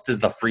 what else does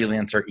the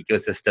freelancer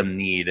ecosystem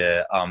need?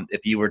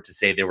 If you were to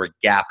say there were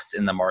gaps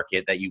in the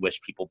market that you wish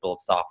people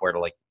built software to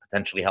like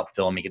potentially help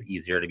fill and make it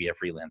easier to be a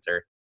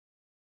freelancer.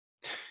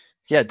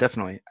 Yeah,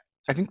 definitely.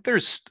 I think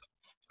there's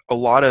a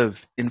lot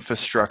of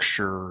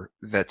infrastructure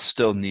that's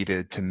still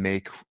needed to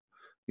make,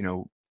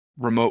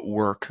 remote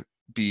work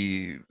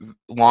be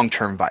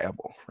long-term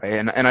viable, right?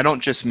 And I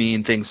don't just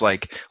mean things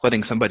like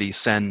letting somebody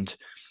send,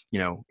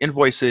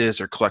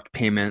 invoices or collect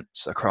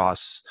payments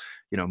across,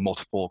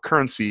 multiple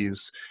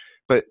currencies,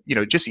 but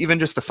just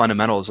the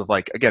fundamentals of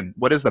like, again,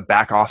 what is the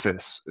back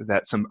office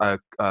that some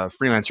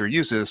freelancer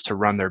uses to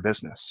run their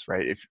business,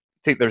 right? If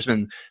I think there's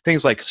been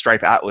things like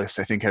Stripe Atlas,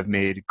 I think, have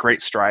made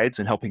great strides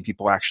in helping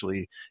people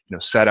actually,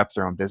 set up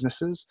their own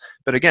businesses.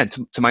 But again,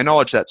 to my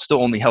knowledge, that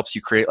still only helps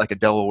you create like a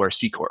Delaware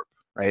C corp,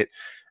 right?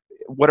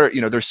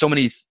 There's so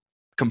many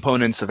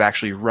components of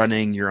actually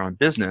running your own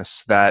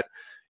business that,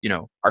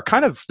 are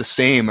kind of the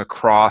same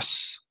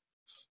across,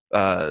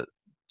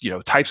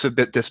 types of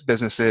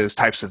businesses,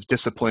 types of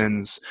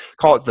disciplines.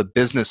 Call it the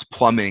business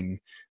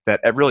plumbing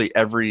that really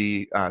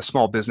every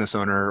small business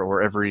owner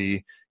or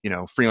every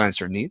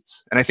freelancer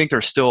needs. And I think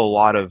there's still a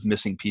lot of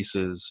missing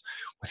pieces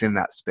within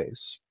that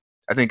space.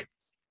 I think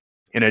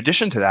in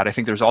addition to that, I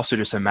think there's also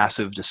just a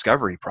massive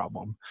discovery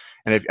problem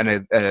and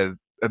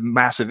a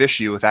massive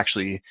issue with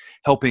actually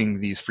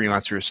helping these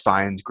freelancers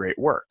find great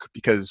work.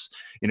 Because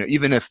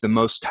even if the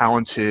most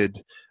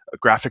talented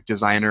graphic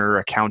designer,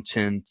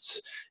 accountant,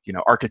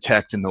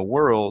 architect in the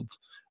world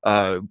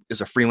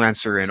is a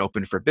freelancer and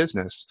open for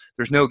business,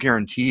 there's no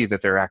guarantee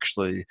that they're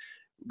actually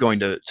going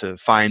to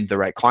find the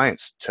right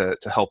clients to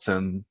help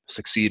them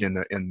succeed in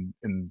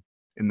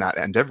that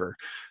endeavor.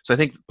 So I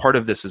think part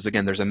of this is,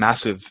 again, there's a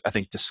massive, I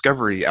think,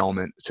 discovery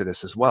element to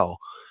this as well,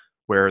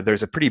 where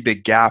there's a pretty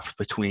big gap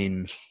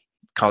between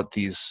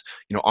these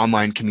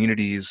online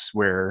communities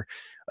where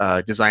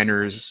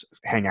designers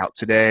hang out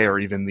today, or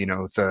even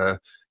the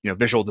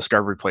visual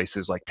discovery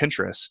places like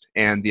Pinterest,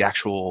 and the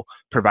actual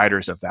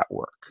providers of that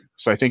work.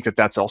 So I think that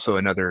that's also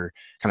another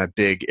kind of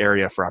big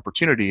area for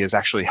opportunity, is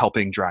actually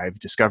helping drive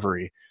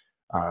discovery.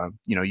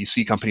 You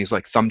see companies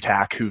like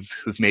Thumbtack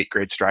who've made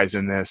great strides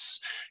in this.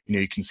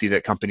 You can see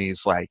that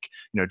companies like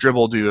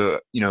Dribbble do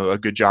a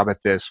good job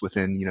at this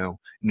within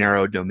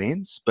narrow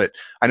domains. But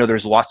I know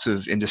there's lots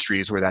of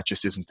industries where that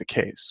just isn't the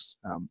case.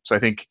 So I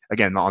think,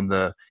 again, on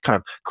the kind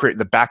of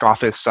the back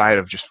office side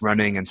of just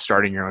running and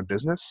starting your own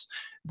business,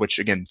 which,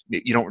 again,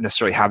 you don't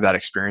necessarily have that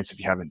experience if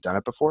you haven't done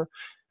it before,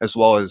 as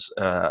well as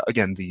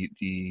again,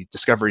 the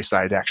discovery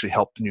side to actually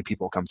help new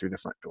people come through the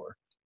front door.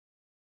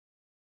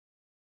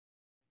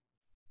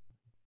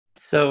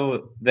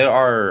 So there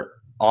are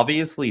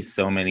obviously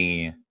so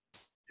many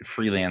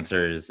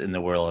freelancers in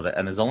the world,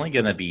 and there's only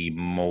going to be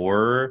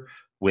more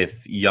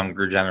with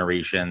younger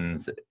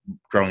generations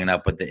growing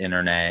up with the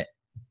internet.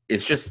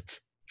 It's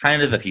just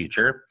kind of the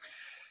future.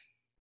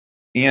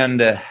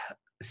 And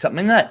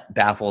something that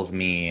baffles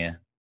me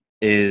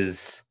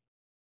is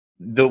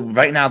the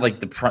right now, like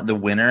the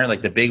winner,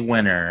 like the big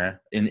winner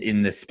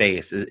in this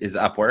space is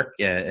Upwork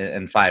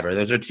and Fiverr.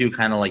 Those are two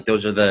kind of like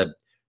those are the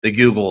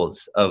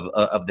Googles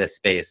of this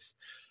space.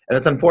 And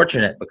it's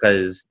unfortunate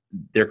because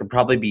there could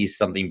probably be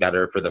something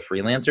better for the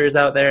freelancers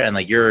out there, and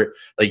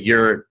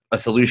you're a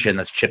solution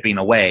that's chipping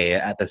away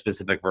at the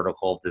specific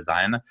vertical of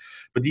design.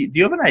 But do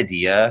you have an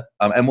idea?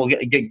 And we'll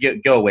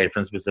go away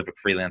from specific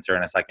freelancer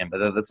in a second.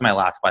 But that's my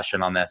last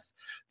question on this.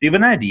 Do you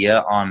have an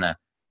idea on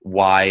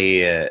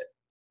why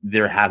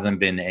there hasn't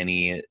been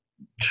any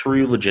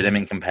true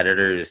legitimate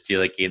competitors to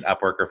like an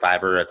Upwork or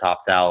Fiverr or a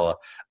TopTal?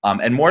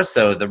 And more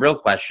so, the real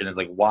question is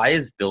like, why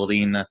is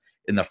building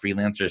in the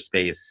freelancer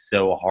space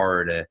so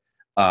hard?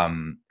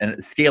 And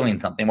scaling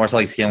something, more so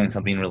like scaling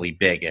something really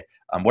big.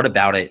 What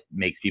about it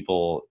makes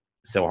people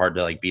so hard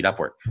to like beat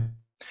Upwork?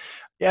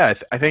 Yeah,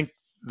 I think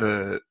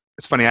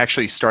it's funny. I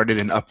actually started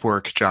an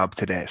Upwork job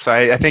today, so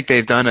I think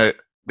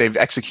they've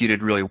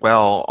executed really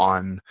well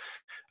on,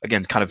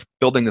 again, kind of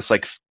building this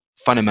like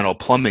fundamental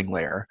plumbing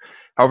layer.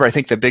 However, I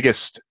think the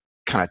biggest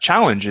kind of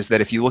challenge is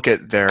that if you look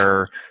at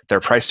their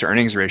price to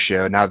earnings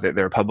ratio, now that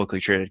they're a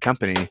publicly traded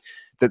company,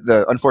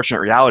 the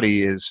unfortunate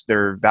reality is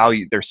they're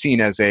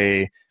seen as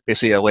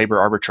basically a labor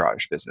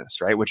arbitrage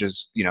business, right? Which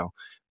is,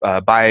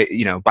 buy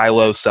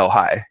low, sell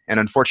high. And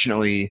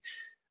unfortunately,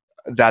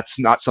 that's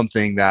not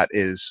something that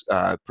is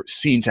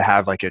seen to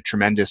have like a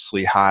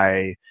tremendously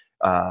high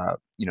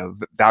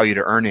value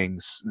to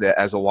earnings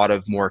as a lot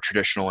of more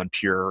traditional and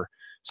pure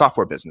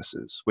software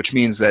businesses, which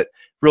means that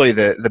really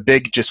the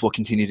big just will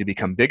continue to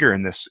become bigger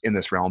in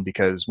this realm,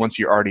 because once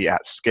you're already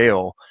at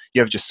scale, you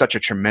have just such a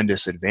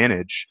tremendous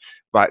advantage,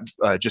 but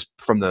just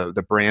from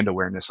the brand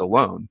awareness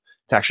alone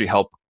to actually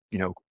help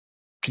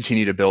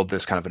continue to build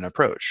this kind of an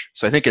approach.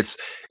 So I think it's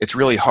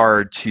really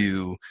hard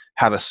to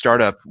have a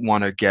startup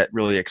want to get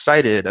really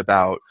excited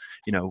about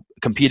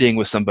competing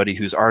with somebody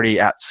who's already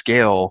at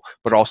scale,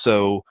 but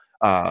also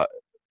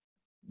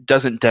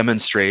doesn't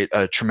demonstrate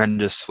a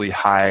tremendously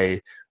high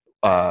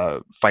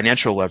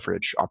financial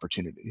leverage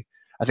opportunity.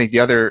 I think the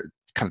other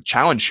kind of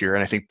challenge here,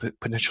 and I think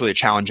potentially a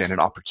challenge and an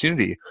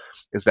opportunity,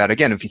 is that,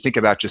 again, if you think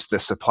about just the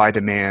supply,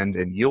 demand,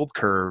 and yield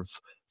curve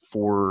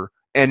for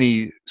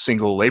any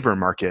single labor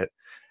market,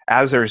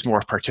 as there's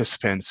more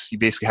participants, you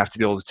basically have to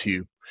be able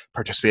to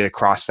participate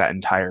across that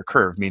entire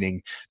curve,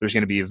 meaning there's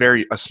going to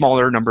be a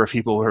smaller number of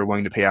people who are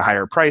willing to pay a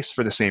higher price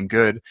for the same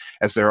good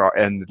as there are,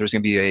 and there's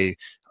going to be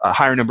a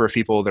higher number of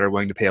people that are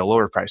willing to pay a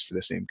lower price for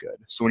the same good.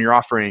 So when you're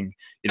offering,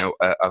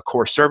 a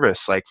core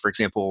service, like for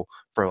example,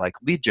 for like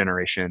lead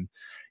generation,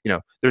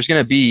 there's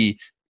going to be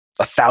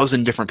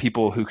 1,000 different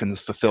people who can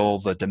fulfill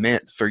the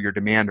demand for your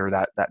demand or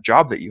that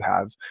job that you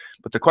have.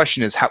 But the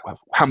question is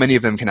how many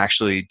of them can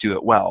actually do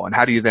it well? And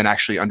how do you then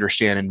actually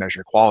understand and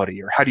measure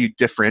quality? Or how do you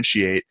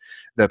differentiate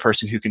the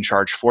person who can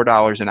charge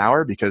 $4 an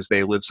hour because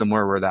they live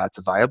somewhere where that's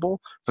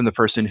viable from the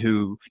person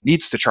who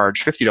needs to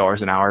charge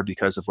 $50 an hour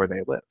because of where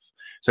they live?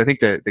 So I think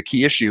the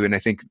key issue, and I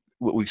think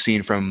what we've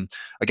seen from,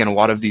 again, a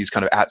lot of these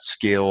kind of at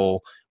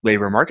scale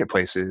labor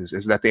marketplaces,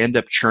 is that they end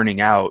up churning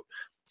out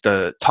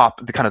their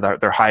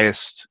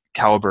highest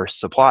caliber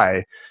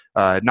supply,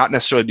 not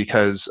necessarily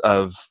because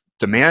of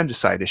demand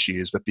side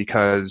issues, but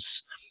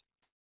because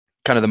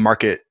kind of the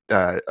market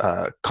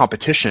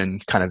competition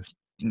kind of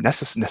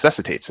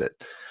necessitates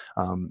it.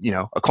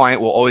 A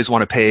client will always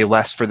want to pay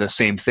less for the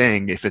same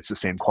thing if it's the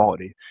same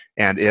quality.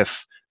 And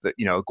if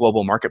a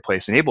global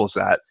marketplace enables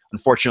that,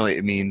 unfortunately,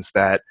 it means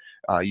that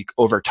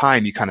over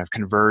time you kind of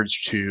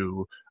converge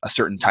to a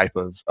certain type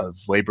of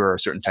labor or a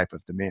certain type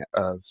of demand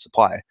of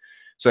supply.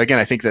 So again,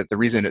 I think that the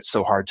reason it's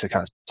so hard to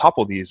kind of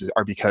topple these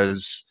are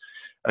because,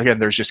 again,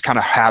 there's just kind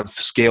of have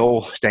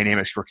scale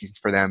dynamics working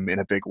for them in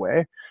a big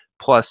way.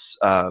 Plus,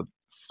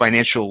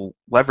 financial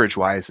leverage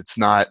wise, it's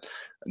not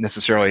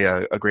necessarily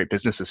a great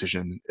business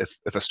decision.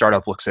 If a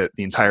startup looks at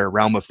the entire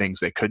realm of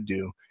things they could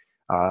do,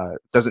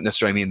 doesn't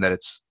necessarily mean that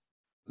it's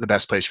the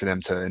best place for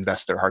them to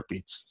invest their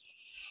heartbeats.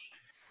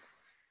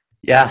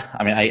 Yeah,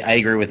 I mean, I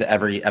agree with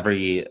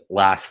every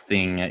last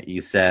thing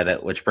you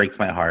said, which breaks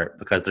my heart,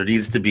 because there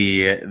needs to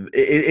be.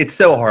 It's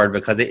so hard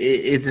because it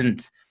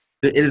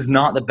is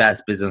not the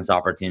best business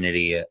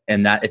opportunity,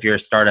 and that if you're a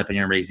startup and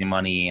you're raising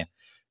money,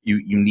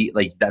 you need,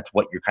 like, that's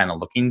what you're kind of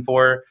looking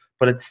for.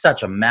 But it's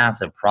such a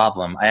massive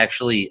problem. I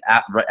actually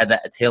at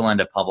the tail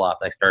end of Publoft,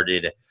 I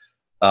started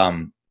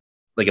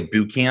like a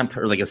boot camp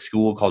or like a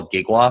school called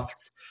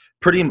Gigloft,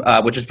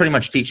 which is pretty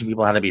much teaching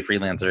people how to be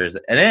freelancers,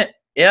 and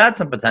it had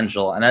some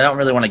potential, and I don't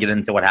really want to get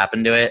into what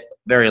happened to it.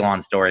 Very long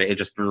story. It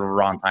just was the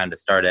wrong time to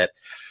start it.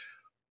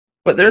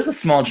 But there's a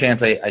small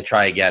chance I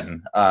try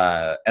again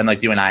and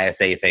like do an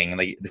ISA thing.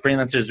 Like, the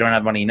freelancers don't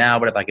have money now,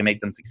 but if I can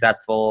make them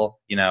successful,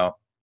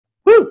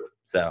 woo!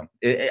 So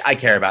I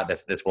care about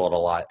this world a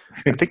lot.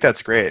 I think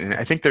that's great, and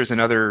I think there's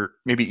another,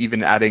 maybe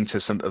even adding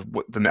to some of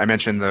what I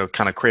mentioned, the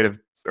kind of creative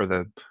or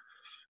the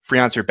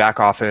freelancer back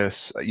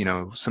office,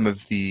 some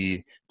of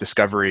the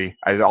discovery.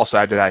 I also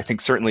add to that, I think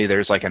certainly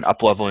there's like an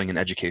up-leveling and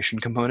education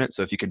component.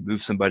 So if you can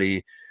move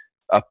somebody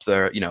up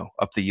the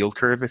yield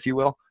curve, if you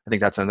will. I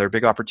think that's another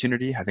big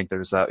opportunity. I think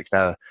there's like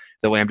the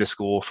Lambda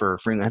school for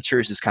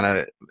freelancers is kind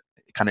of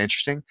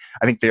interesting.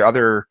 I think the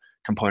other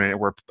component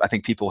where I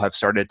think people have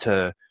started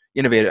to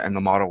innovate in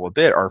the model a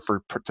bit are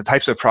for the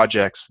types of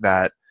projects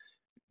that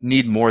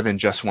need more than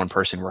just one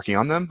person working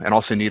on them, and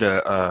also need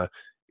a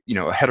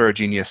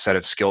heterogeneous set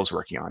of skills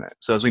working on it.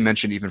 So as we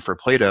mentioned, even for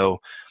Plato,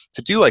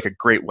 to do like a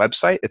great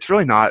website, it's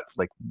really not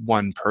like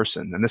one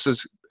person. And this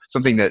is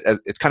something that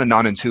it's kind of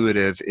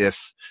non-intuitive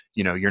if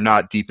you're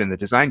not deep in the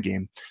design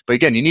game. But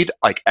again, you need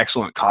like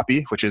excellent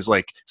copy, which is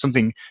like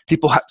something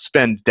people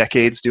spend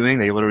decades doing.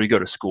 They literally go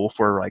to school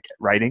for like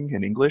writing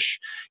in English.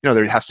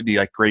 There has to be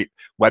like great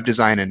web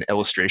design and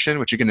illustration,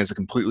 which again is a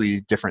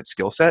completely different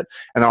skill set.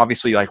 And then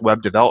obviously like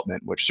web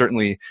development, which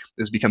certainly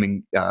is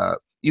becoming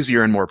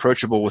easier and more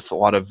approachable with a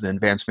lot of the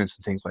advancements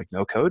and things like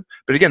no code.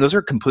 But again, those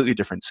are completely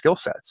different skill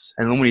sets.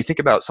 And then when you think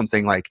about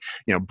something like,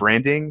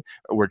 branding,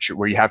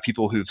 where you have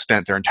people who've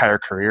spent their entire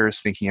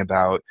careers thinking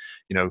about,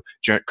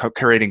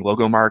 curating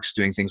logo marks,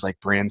 doing things like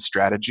brand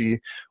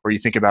strategy, or you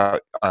think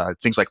about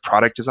things like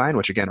product design,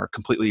 which again are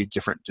completely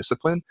different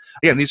discipline.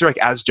 Again, these are like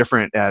as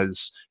different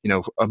as,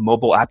 a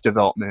mobile app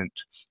development,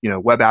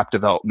 web app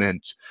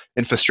development,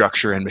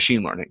 infrastructure, and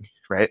machine learning.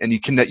 Right. And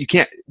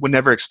would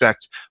never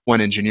expect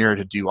one engineer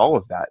to do all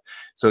of that.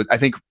 So I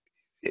think,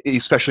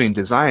 especially in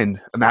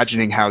design,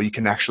 imagining how you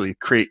can actually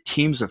create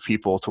teams of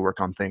people to work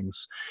on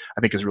things,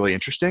 I think is really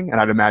interesting. And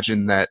I'd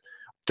imagine that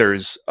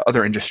there's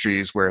other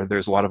industries where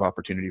there's a lot of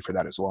opportunity for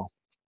that as well.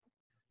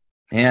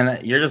 And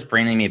you're just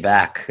bringing me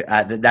back.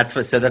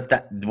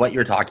 What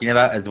you're talking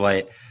about is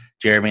what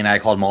Jeremy and I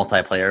called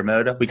multiplayer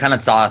mode. We kind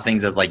of saw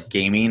things as like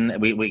gaming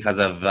because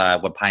of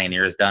what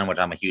Pioneer's done, which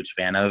I'm a huge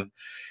fan of.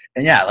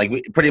 And yeah, like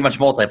pretty much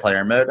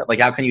multiplayer mode. Like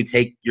how can you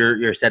take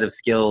your set of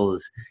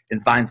skills and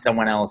find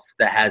someone else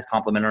that has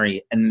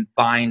complementary, and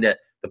find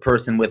the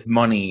person with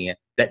money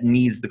that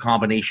needs the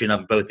combination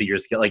of both of your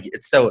skills? Like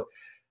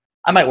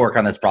I might work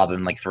on this problem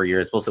in like 3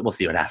 years. We'll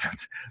see what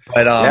happens.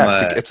 But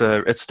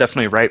it's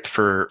definitely ripe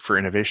for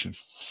innovation.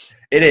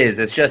 It is.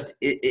 It's just,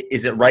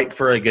 is it ripe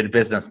for a good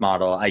business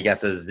model, I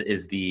guess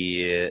is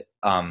the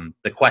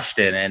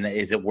question. And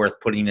is it worth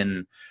putting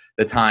in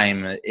the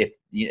time if,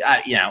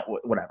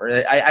 whatever.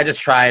 I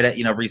just tried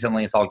it,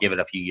 recently, so I'll give it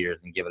a few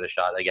years and give it a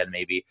shot again,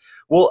 maybe.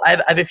 Well, I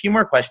have a few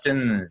more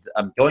questions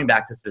going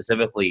back to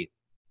specifically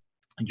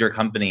your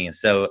company.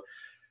 So,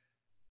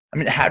 I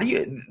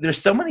mean,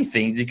 there's so many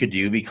things you could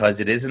do because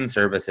it is in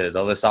services.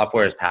 Although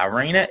software is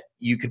powering it,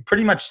 you could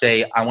pretty much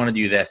say, I want to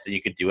do this, and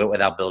you could do it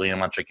without building a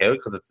bunch of code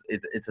because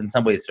it's in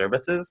some ways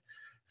services.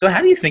 So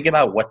how do you think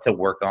about what to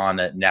work on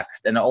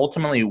next, and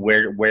ultimately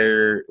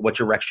what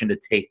direction to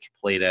take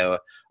Plato?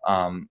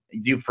 Do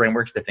you have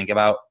frameworks to think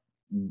about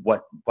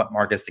what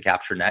markets to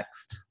capture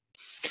next?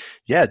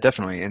 Yeah,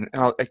 definitely. And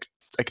I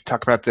could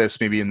talk about this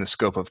maybe in the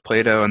scope of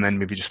Plato, and then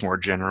maybe just more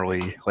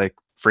generally like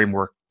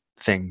framework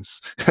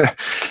things.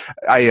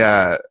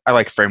 I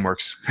like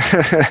frameworks.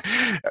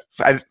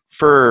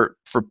 For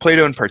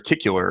Plato in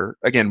particular,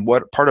 again,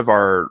 what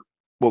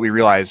we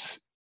realize,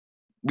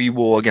 we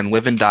will again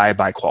live and die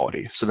by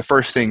quality. So the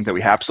first thing that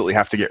we absolutely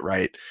have to get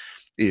right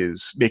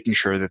is making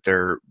sure that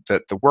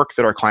the work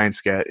that our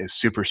clients get is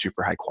super,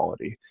 super high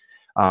quality.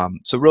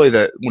 So really,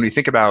 when we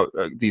think about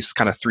these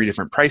kind of three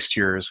different price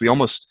tiers, we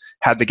almost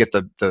had to get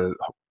the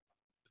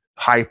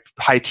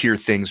high tier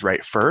things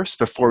right first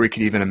before we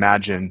could even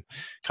imagine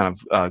kind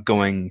of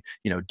going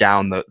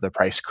down the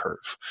price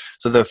curve.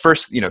 So the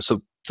first,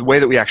 so the way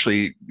that we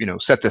actually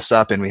set this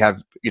up, and we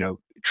have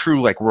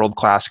true like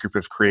world-class group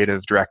of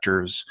creative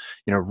directors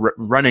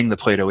running the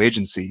Plato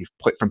agency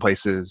from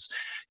places,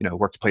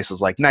 worked at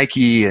places like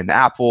Nike and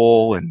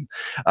Apple and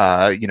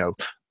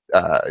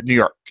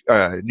New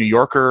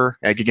Yorker,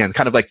 like, again,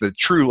 kind of like the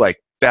true like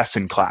best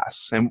in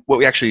class. And what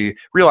we actually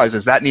realize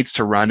is that needs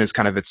to run as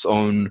kind of its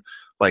own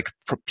like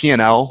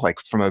P&L, like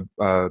from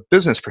a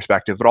business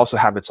perspective, but also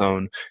have its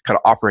own kind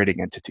of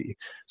operating entity.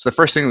 So the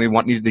first thing we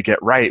needed to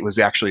get right was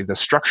actually the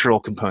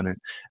structural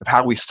component of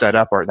how we set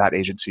up that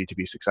agency to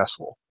be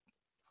successful.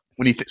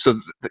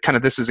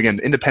 This is again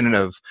independent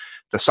of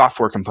the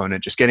software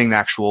component. Just getting the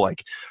actual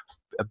like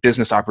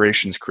business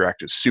operations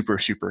correct is super,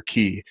 super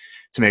key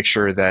to make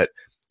sure that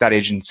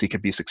agency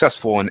could be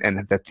successful,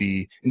 and that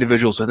the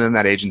individuals within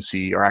that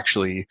agency are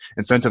actually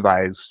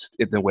incentivized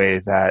in the way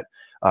that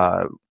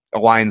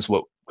aligns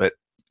what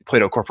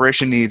Plato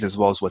Corporation needs as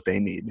well as what they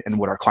need and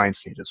what our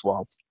clients need as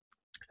well.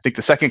 I think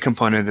the second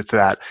component to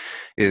that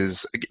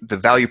is the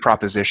value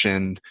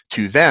proposition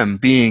to them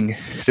being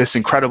this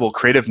incredible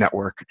creative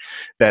network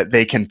that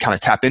they can kind of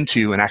tap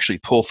into and actually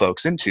pull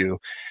folks into,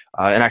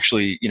 and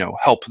actually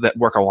help that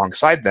work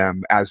alongside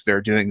them as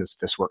they're doing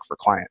this work for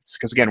clients.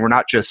 Because again, we're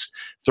not just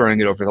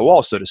throwing it over the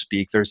wall, so to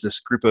speak. There's this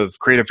group of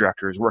creative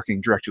directors working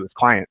directly with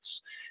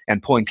clients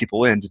and pulling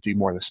people in to do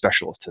more of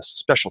the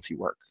specialty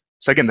work.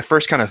 So again, the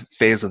first kind of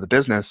phase of the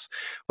business,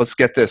 let's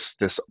get this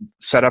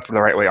set up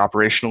the right way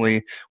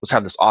operationally. Let's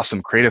have this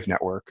awesome creative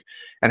network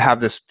and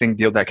have this thing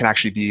deal that can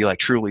actually be like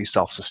truly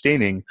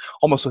self-sustaining,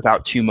 almost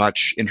without too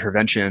much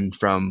intervention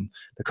from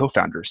the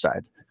co-founder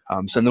side.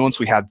 So then once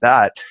we had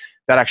that,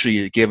 that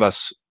actually gave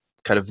us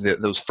kind of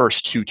those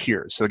first two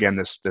tiers. So again,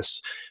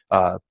 this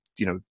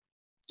you know,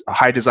 a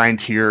high design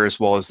tier as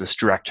well as this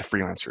direct to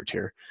freelancer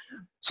tier.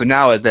 So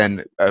now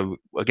then,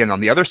 again, on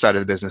the other side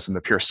of the business and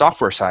the pure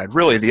software side,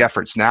 really the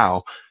efforts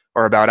now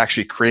are about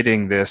actually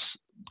creating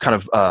this kind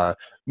of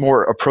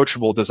more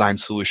approachable design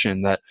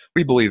solution that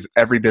we believe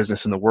every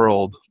business in the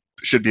world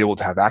should be able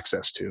to have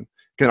access to.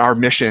 And our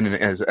mission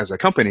as a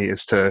company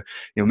is to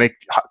make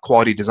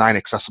quality design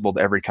accessible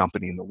to every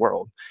company in the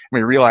world. And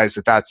we realize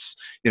that that's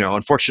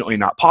unfortunately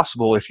not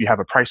possible if you have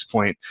a price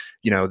point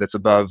that's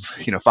above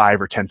 $5,000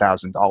 or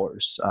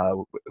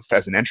 $10,000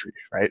 as an entry,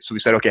 right? So we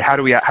said, okay,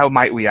 how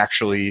might we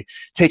actually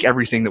take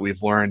everything that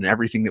we've learned and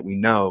everything that we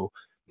know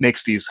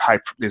makes these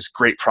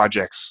great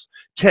projects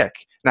tick,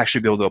 and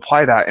actually be able to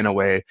apply that in a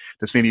way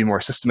that's maybe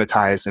more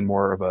systematized and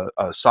more of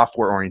a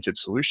software-oriented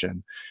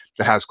solution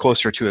that has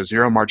closer to a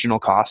zero marginal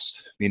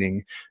cost,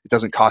 meaning it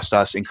doesn't cost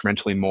us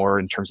incrementally more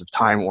in terms of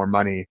time or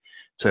money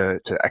to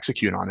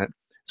execute on it,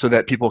 so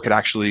that people could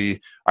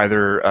actually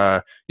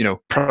either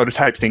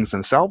prototype things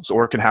themselves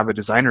or can have a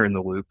designer in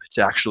the loop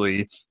to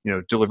actually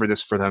deliver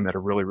this for them at a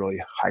really,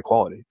 really high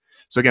quality.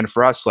 So again,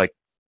 for us, like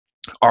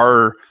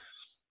our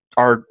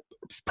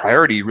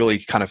priority really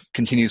kind of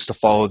continues to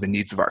follow the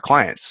needs of our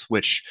clients,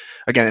 which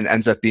again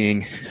ends up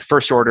being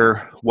first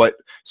order, what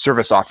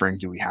service offering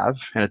do we have?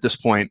 And at this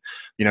point,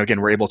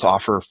 again, we're able to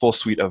offer a full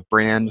suite of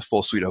brand,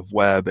 full suite of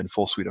web, and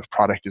full suite of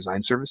product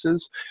design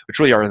services, which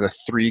really are the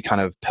three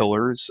kind of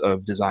pillars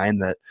of design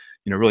that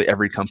really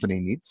every company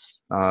needs.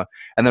 And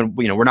then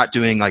we're not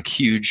doing like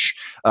huge,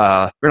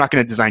 we're not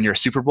going to design your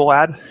Super Bowl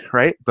ad,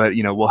 right? But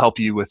we'll help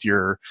you with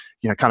your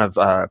kind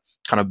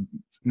of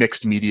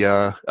mixed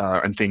media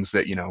and things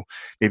that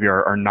maybe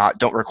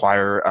don't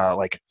require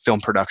like film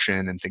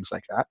production and things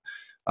like that.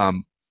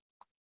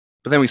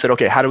 But then we said,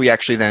 okay, how do we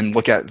actually then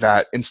look at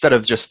that instead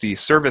of just the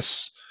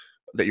service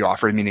that you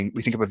offer? Meaning,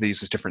 we think about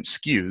these as different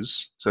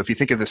SKUs. So if you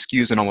think of the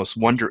SKUs in almost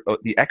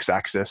the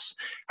x-axis,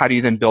 how do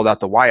you then build out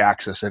the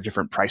y-axis of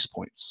different price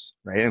points,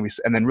 right?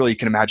 And then really you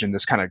can imagine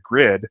this kind of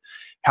grid.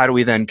 How do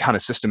we then kind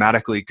of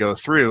systematically go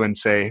through and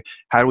say,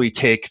 how do we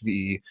take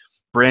the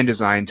brand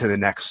design to the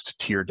next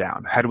tier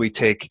down? How do we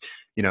take,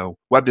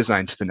 web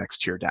design to the next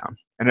tier down?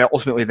 And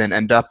ultimately then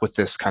end up with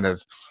this kind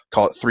of,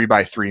 call it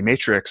 3x3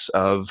 matrix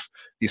of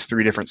these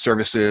three different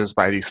services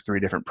by these three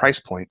different price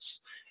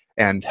points,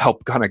 and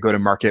help kind of go to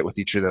market with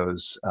each of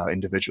those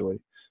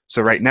individually.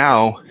 So right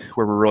now,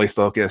 where we're really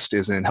focused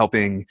is in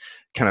helping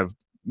kind of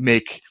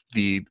make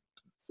the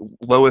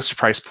lowest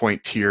price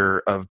point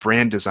tier of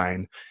brand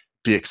design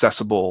be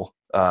accessible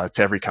to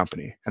every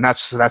company. And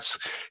that's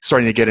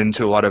starting to get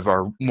into a lot of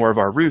more of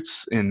our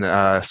roots in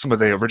some of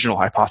the original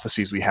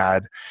hypotheses we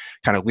had,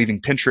 kind of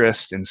leaving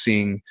Pinterest and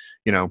seeing,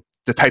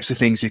 the types of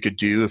things you could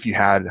do if you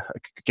had,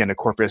 again, a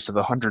corpus of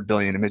 100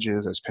 billion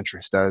images, as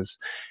Pinterest does,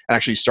 and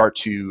actually start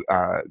to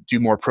do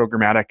more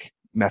programmatic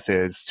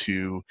methods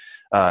to,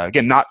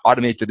 again, not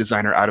automate the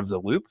designer out of the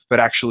loop, but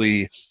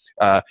actually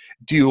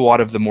do a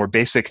lot of the more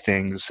basic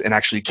things and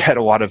actually get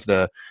a lot of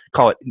the,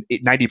 call it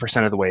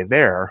 90% of the way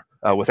there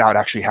without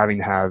actually having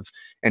to have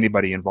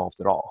anybody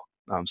involved at all.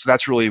 So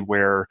that's really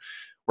where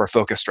we're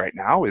focused right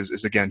now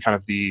is again, kind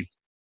of the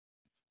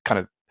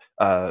kind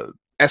of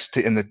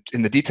in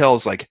the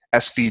details like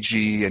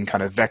SVG and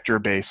kind of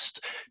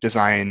vector-based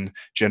design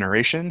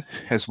generation,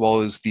 as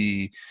well as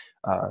the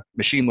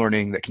machine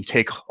learning that can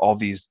take all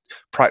these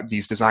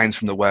designs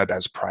from the web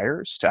as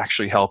priors to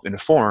actually help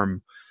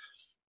inform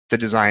the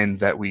design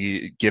that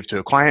we give to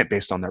a client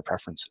based on their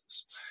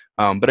preferences.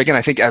 But again,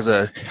 I think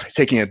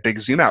taking a big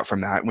zoom out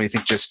from that, when you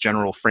think just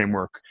general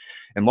framework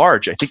and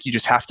large, I think you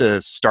just have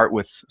to start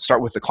with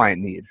the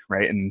client need,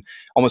 right? And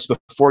almost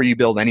before you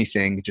build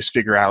anything, just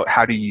figure out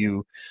how do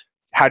you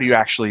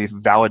actually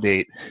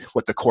validate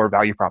what the core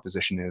value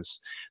proposition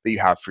is that you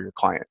have for your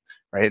client,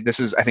 right? This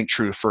is, I think,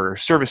 true for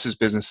services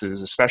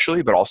businesses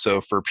especially, but also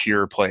for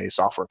pure play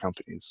software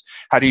companies.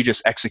 How do you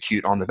just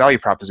execute on the value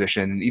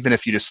proposition? And even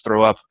if you just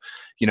throw up,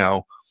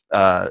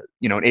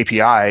 an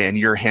API and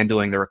you're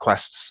handling the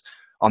requests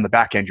on the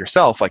back end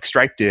yourself, like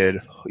Stripe did,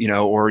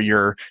 or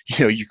you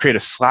create a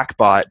Slack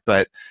bot,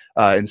 but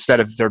instead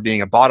of there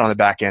being a bot on the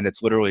back end,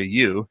 it's literally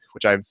you,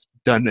 which I've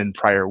done in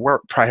prior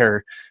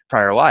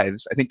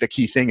lives. I think the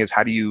key thing is,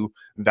 how do you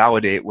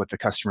validate what the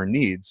customer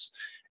needs?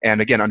 And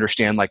again,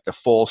 understand like the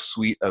full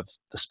suite of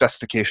the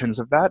specifications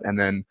of that, and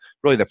then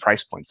really the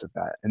price points of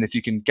that. And if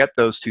you can get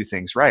those two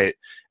things right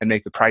and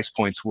make the price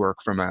points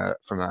work from a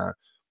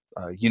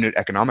unit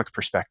economic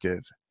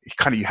perspective,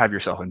 you have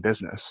yourself in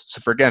business.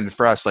 So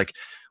for us, like,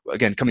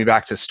 again, coming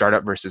back to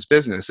startup versus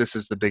business, this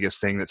is the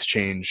biggest thing that's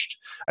changed,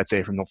 I'd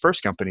say, from the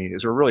first company,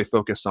 is we're really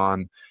focused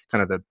on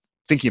kind of the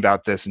thinking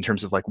about this in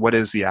terms of like, what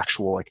is the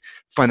actual like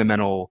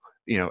fundamental,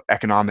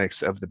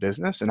 economics of the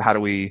business, and how do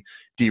we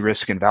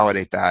de-risk and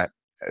validate that,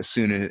 as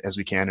soon as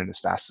we can and as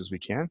fast as we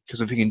can.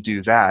 Because if we can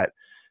do that,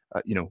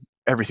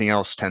 everything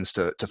else tends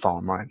to fall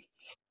in line.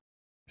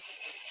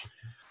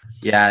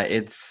 Yeah,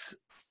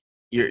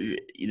 you're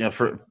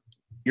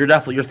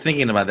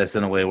thinking about this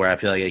in a way where I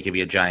feel like it could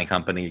be a giant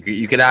company.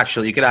 You could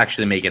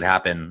actually make it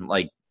happen.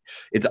 Like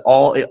it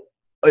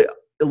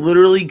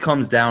literally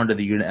comes down to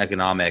the unit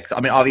economics.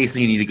 I mean,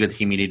 obviously you need a good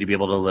team, you need to be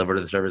able to deliver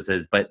the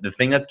services, but the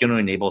thing that's going to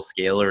enable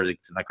scale or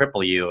it's not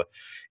cripple you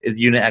is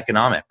unit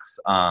economics.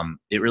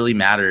 It really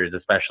matters,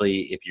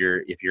 especially if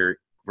you're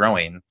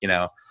growing,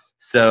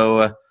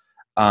 So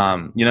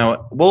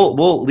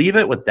we'll leave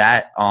it with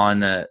that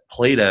on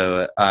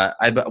Plato.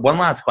 One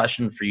last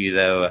question for you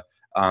though.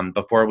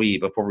 Before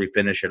we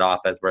finish it off,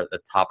 as we're at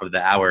the top of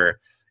the hour,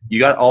 you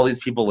got all these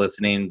people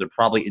listening. They're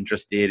probably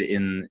interested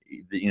in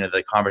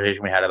the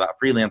conversation we had about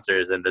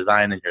freelancers and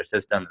design and your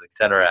systems,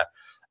 etc.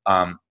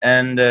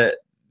 And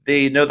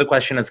they know the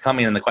question is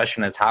coming, and the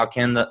question is, how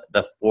can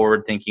the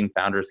forward-thinking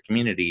founders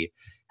community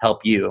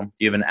help you? Do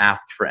you have an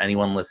ask for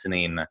anyone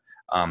listening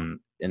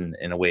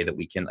in a way that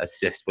we can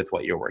assist with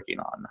what you're working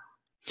on?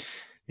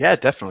 Yeah,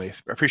 definitely.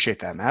 I appreciate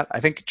that, Matt. I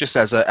think just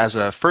as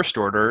a first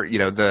order,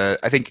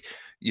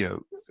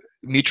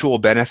 mutual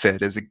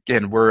benefit is,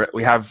 again,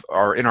 we have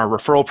in our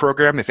referral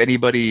program. If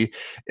anybody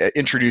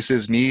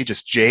introduces me,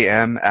 just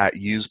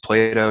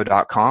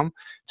jm@useplato.com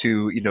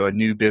to a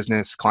new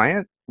business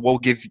client, we'll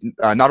give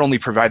not only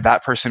provide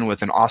that person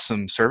with an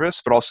awesome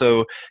service, but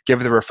also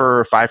give the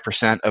referrer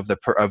 5% of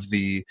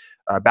the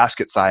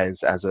basket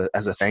size as a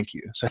thank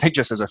you. So I think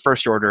just as a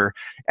first order,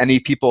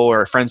 any people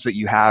or friends that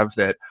you have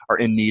that are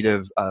in need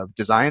of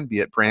design, be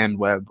it brand,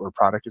 web, or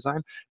product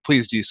design,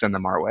 please do send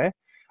them our way.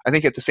 I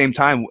think at the same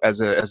time,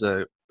 as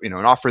an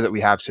offer that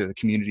we have to the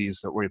communities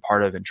that we're a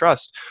part of and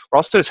trust, we're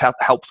also just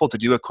helpful to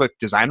do a quick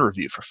design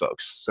review for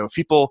folks. So if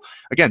people,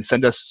 again,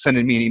 send me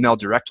an email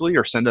directly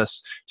or send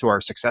us to our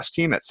success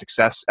team at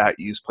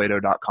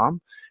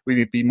success@useplato.com.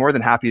 We'd be more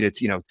than happy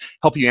to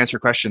help you answer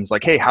questions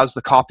like, hey, how's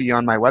the copy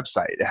on my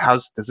website?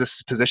 Does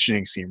this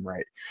positioning seem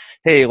right?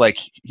 Hey,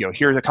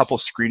 here's a couple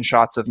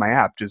screenshots of my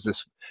app. Does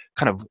this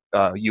kind of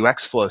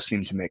UX flow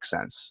seem to make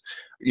sense?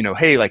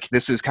 Hey,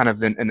 this is kind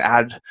of an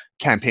ad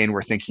campaign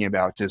we're thinking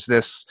about. Does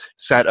this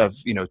set of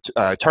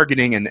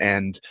targeting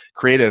and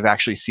creative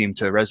actually seem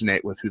to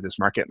resonate with who this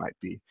market might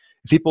be?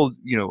 If people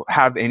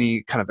have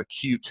any kind of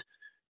acute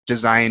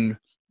design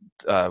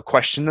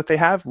question that they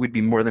have, we'd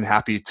be more than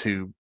happy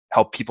to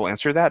help people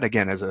answer that,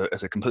 again, as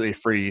a completely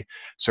free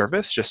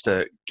service, just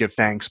to give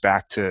thanks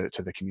back to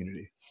the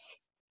community.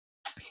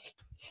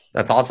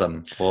 That's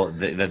awesome. Well,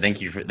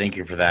 thank you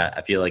for that.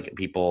 I feel like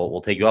people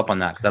will take you up on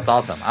that because that's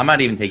awesome. I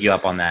might even take you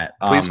up on that.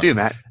 Please do,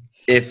 Matt.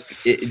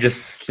 Just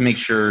to make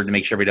sure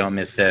we don't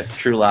miss this.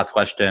 True last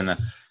question.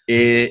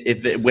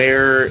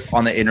 Where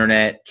on the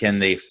internet can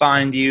they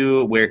find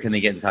you? Where can they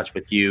get in touch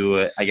with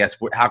you? I guess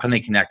how can they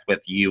connect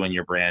with you and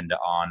your brand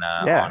on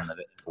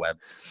the web?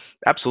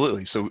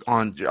 Absolutely. So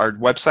on our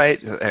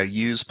website,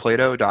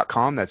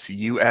 useplato.com. That's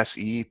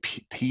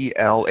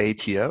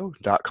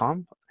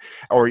useplato.com.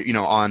 Or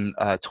on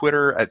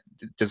Twitter at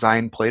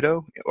Design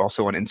Plato,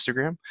 also on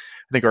Instagram.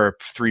 I think are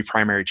three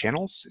primary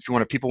channels. If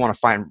people want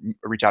to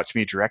reach out to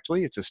me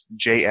directly, it's just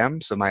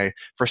JM, so my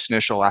first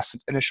initial,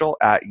 last initial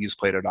at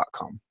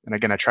useplato.com. And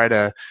again, I try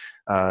to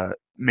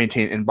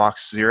maintain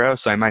inbox zero,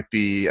 so I might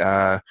be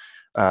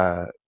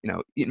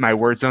eating my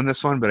words on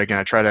this one. But again,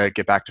 I try to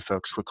get back to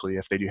folks quickly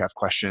if they do have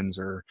questions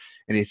or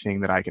anything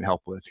that I can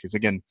help with. Because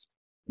again,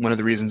 one of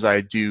the reasons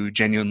I do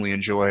genuinely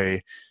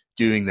enjoy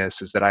doing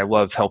this is that I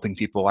love helping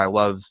people. I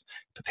love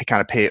to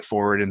kind of pay it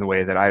forward in the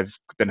way that I've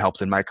been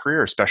helped in my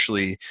career,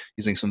 especially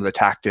using some of the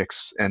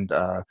tactics and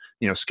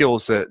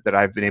skills that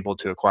I've been able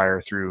to acquire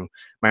through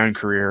my own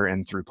career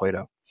and through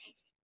Plato.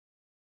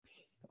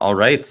 All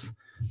right.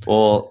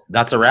 Well,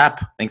 that's a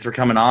wrap. Thanks for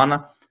coming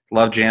on.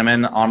 Love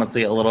jamming.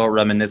 Honestly, a little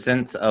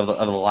reminiscent of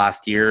the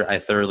last year. I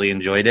thoroughly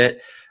enjoyed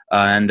it.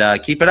 And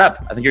keep it up.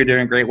 I think you're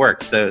doing great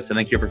work. So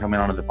thank you for coming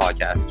on to the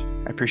podcast.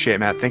 I appreciate it,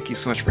 Matt. Thank you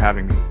so much for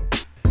having me.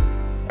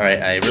 All right,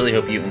 I really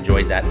hope you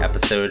enjoyed that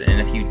episode,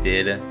 and if you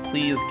did,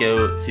 please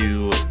go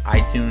to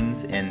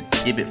iTunes and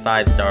give it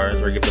 5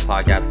 stars, or give the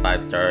podcast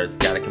 5 stars.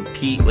 Got to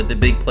compete with the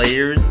big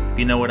players, if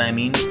you know what I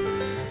mean.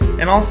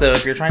 And also,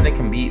 if you're trying to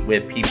compete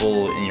with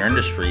people in your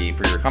industry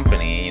for your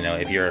company,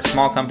 if you're a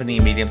small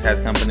company,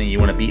 medium-sized company, you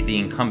want to beat the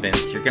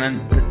incumbents, you're going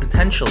to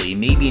potentially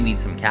maybe need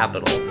some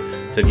capital.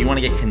 So if you want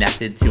to get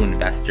connected to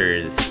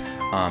investors,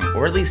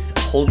 or at least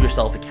hold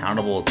yourself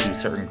accountable to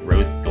certain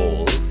growth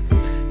goals,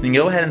 then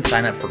go ahead and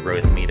sign up for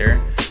GrowthMeter.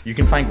 You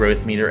can find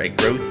GrowthMeter at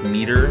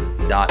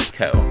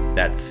growthmeter.co.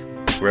 That's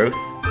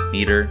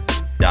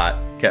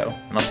growthmeter.co.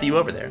 And I'll see you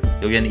over there.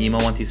 You'll get an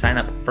email once you sign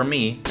up from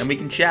me, and we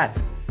can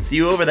chat. See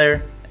you over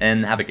there,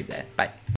 and have a good day. Bye.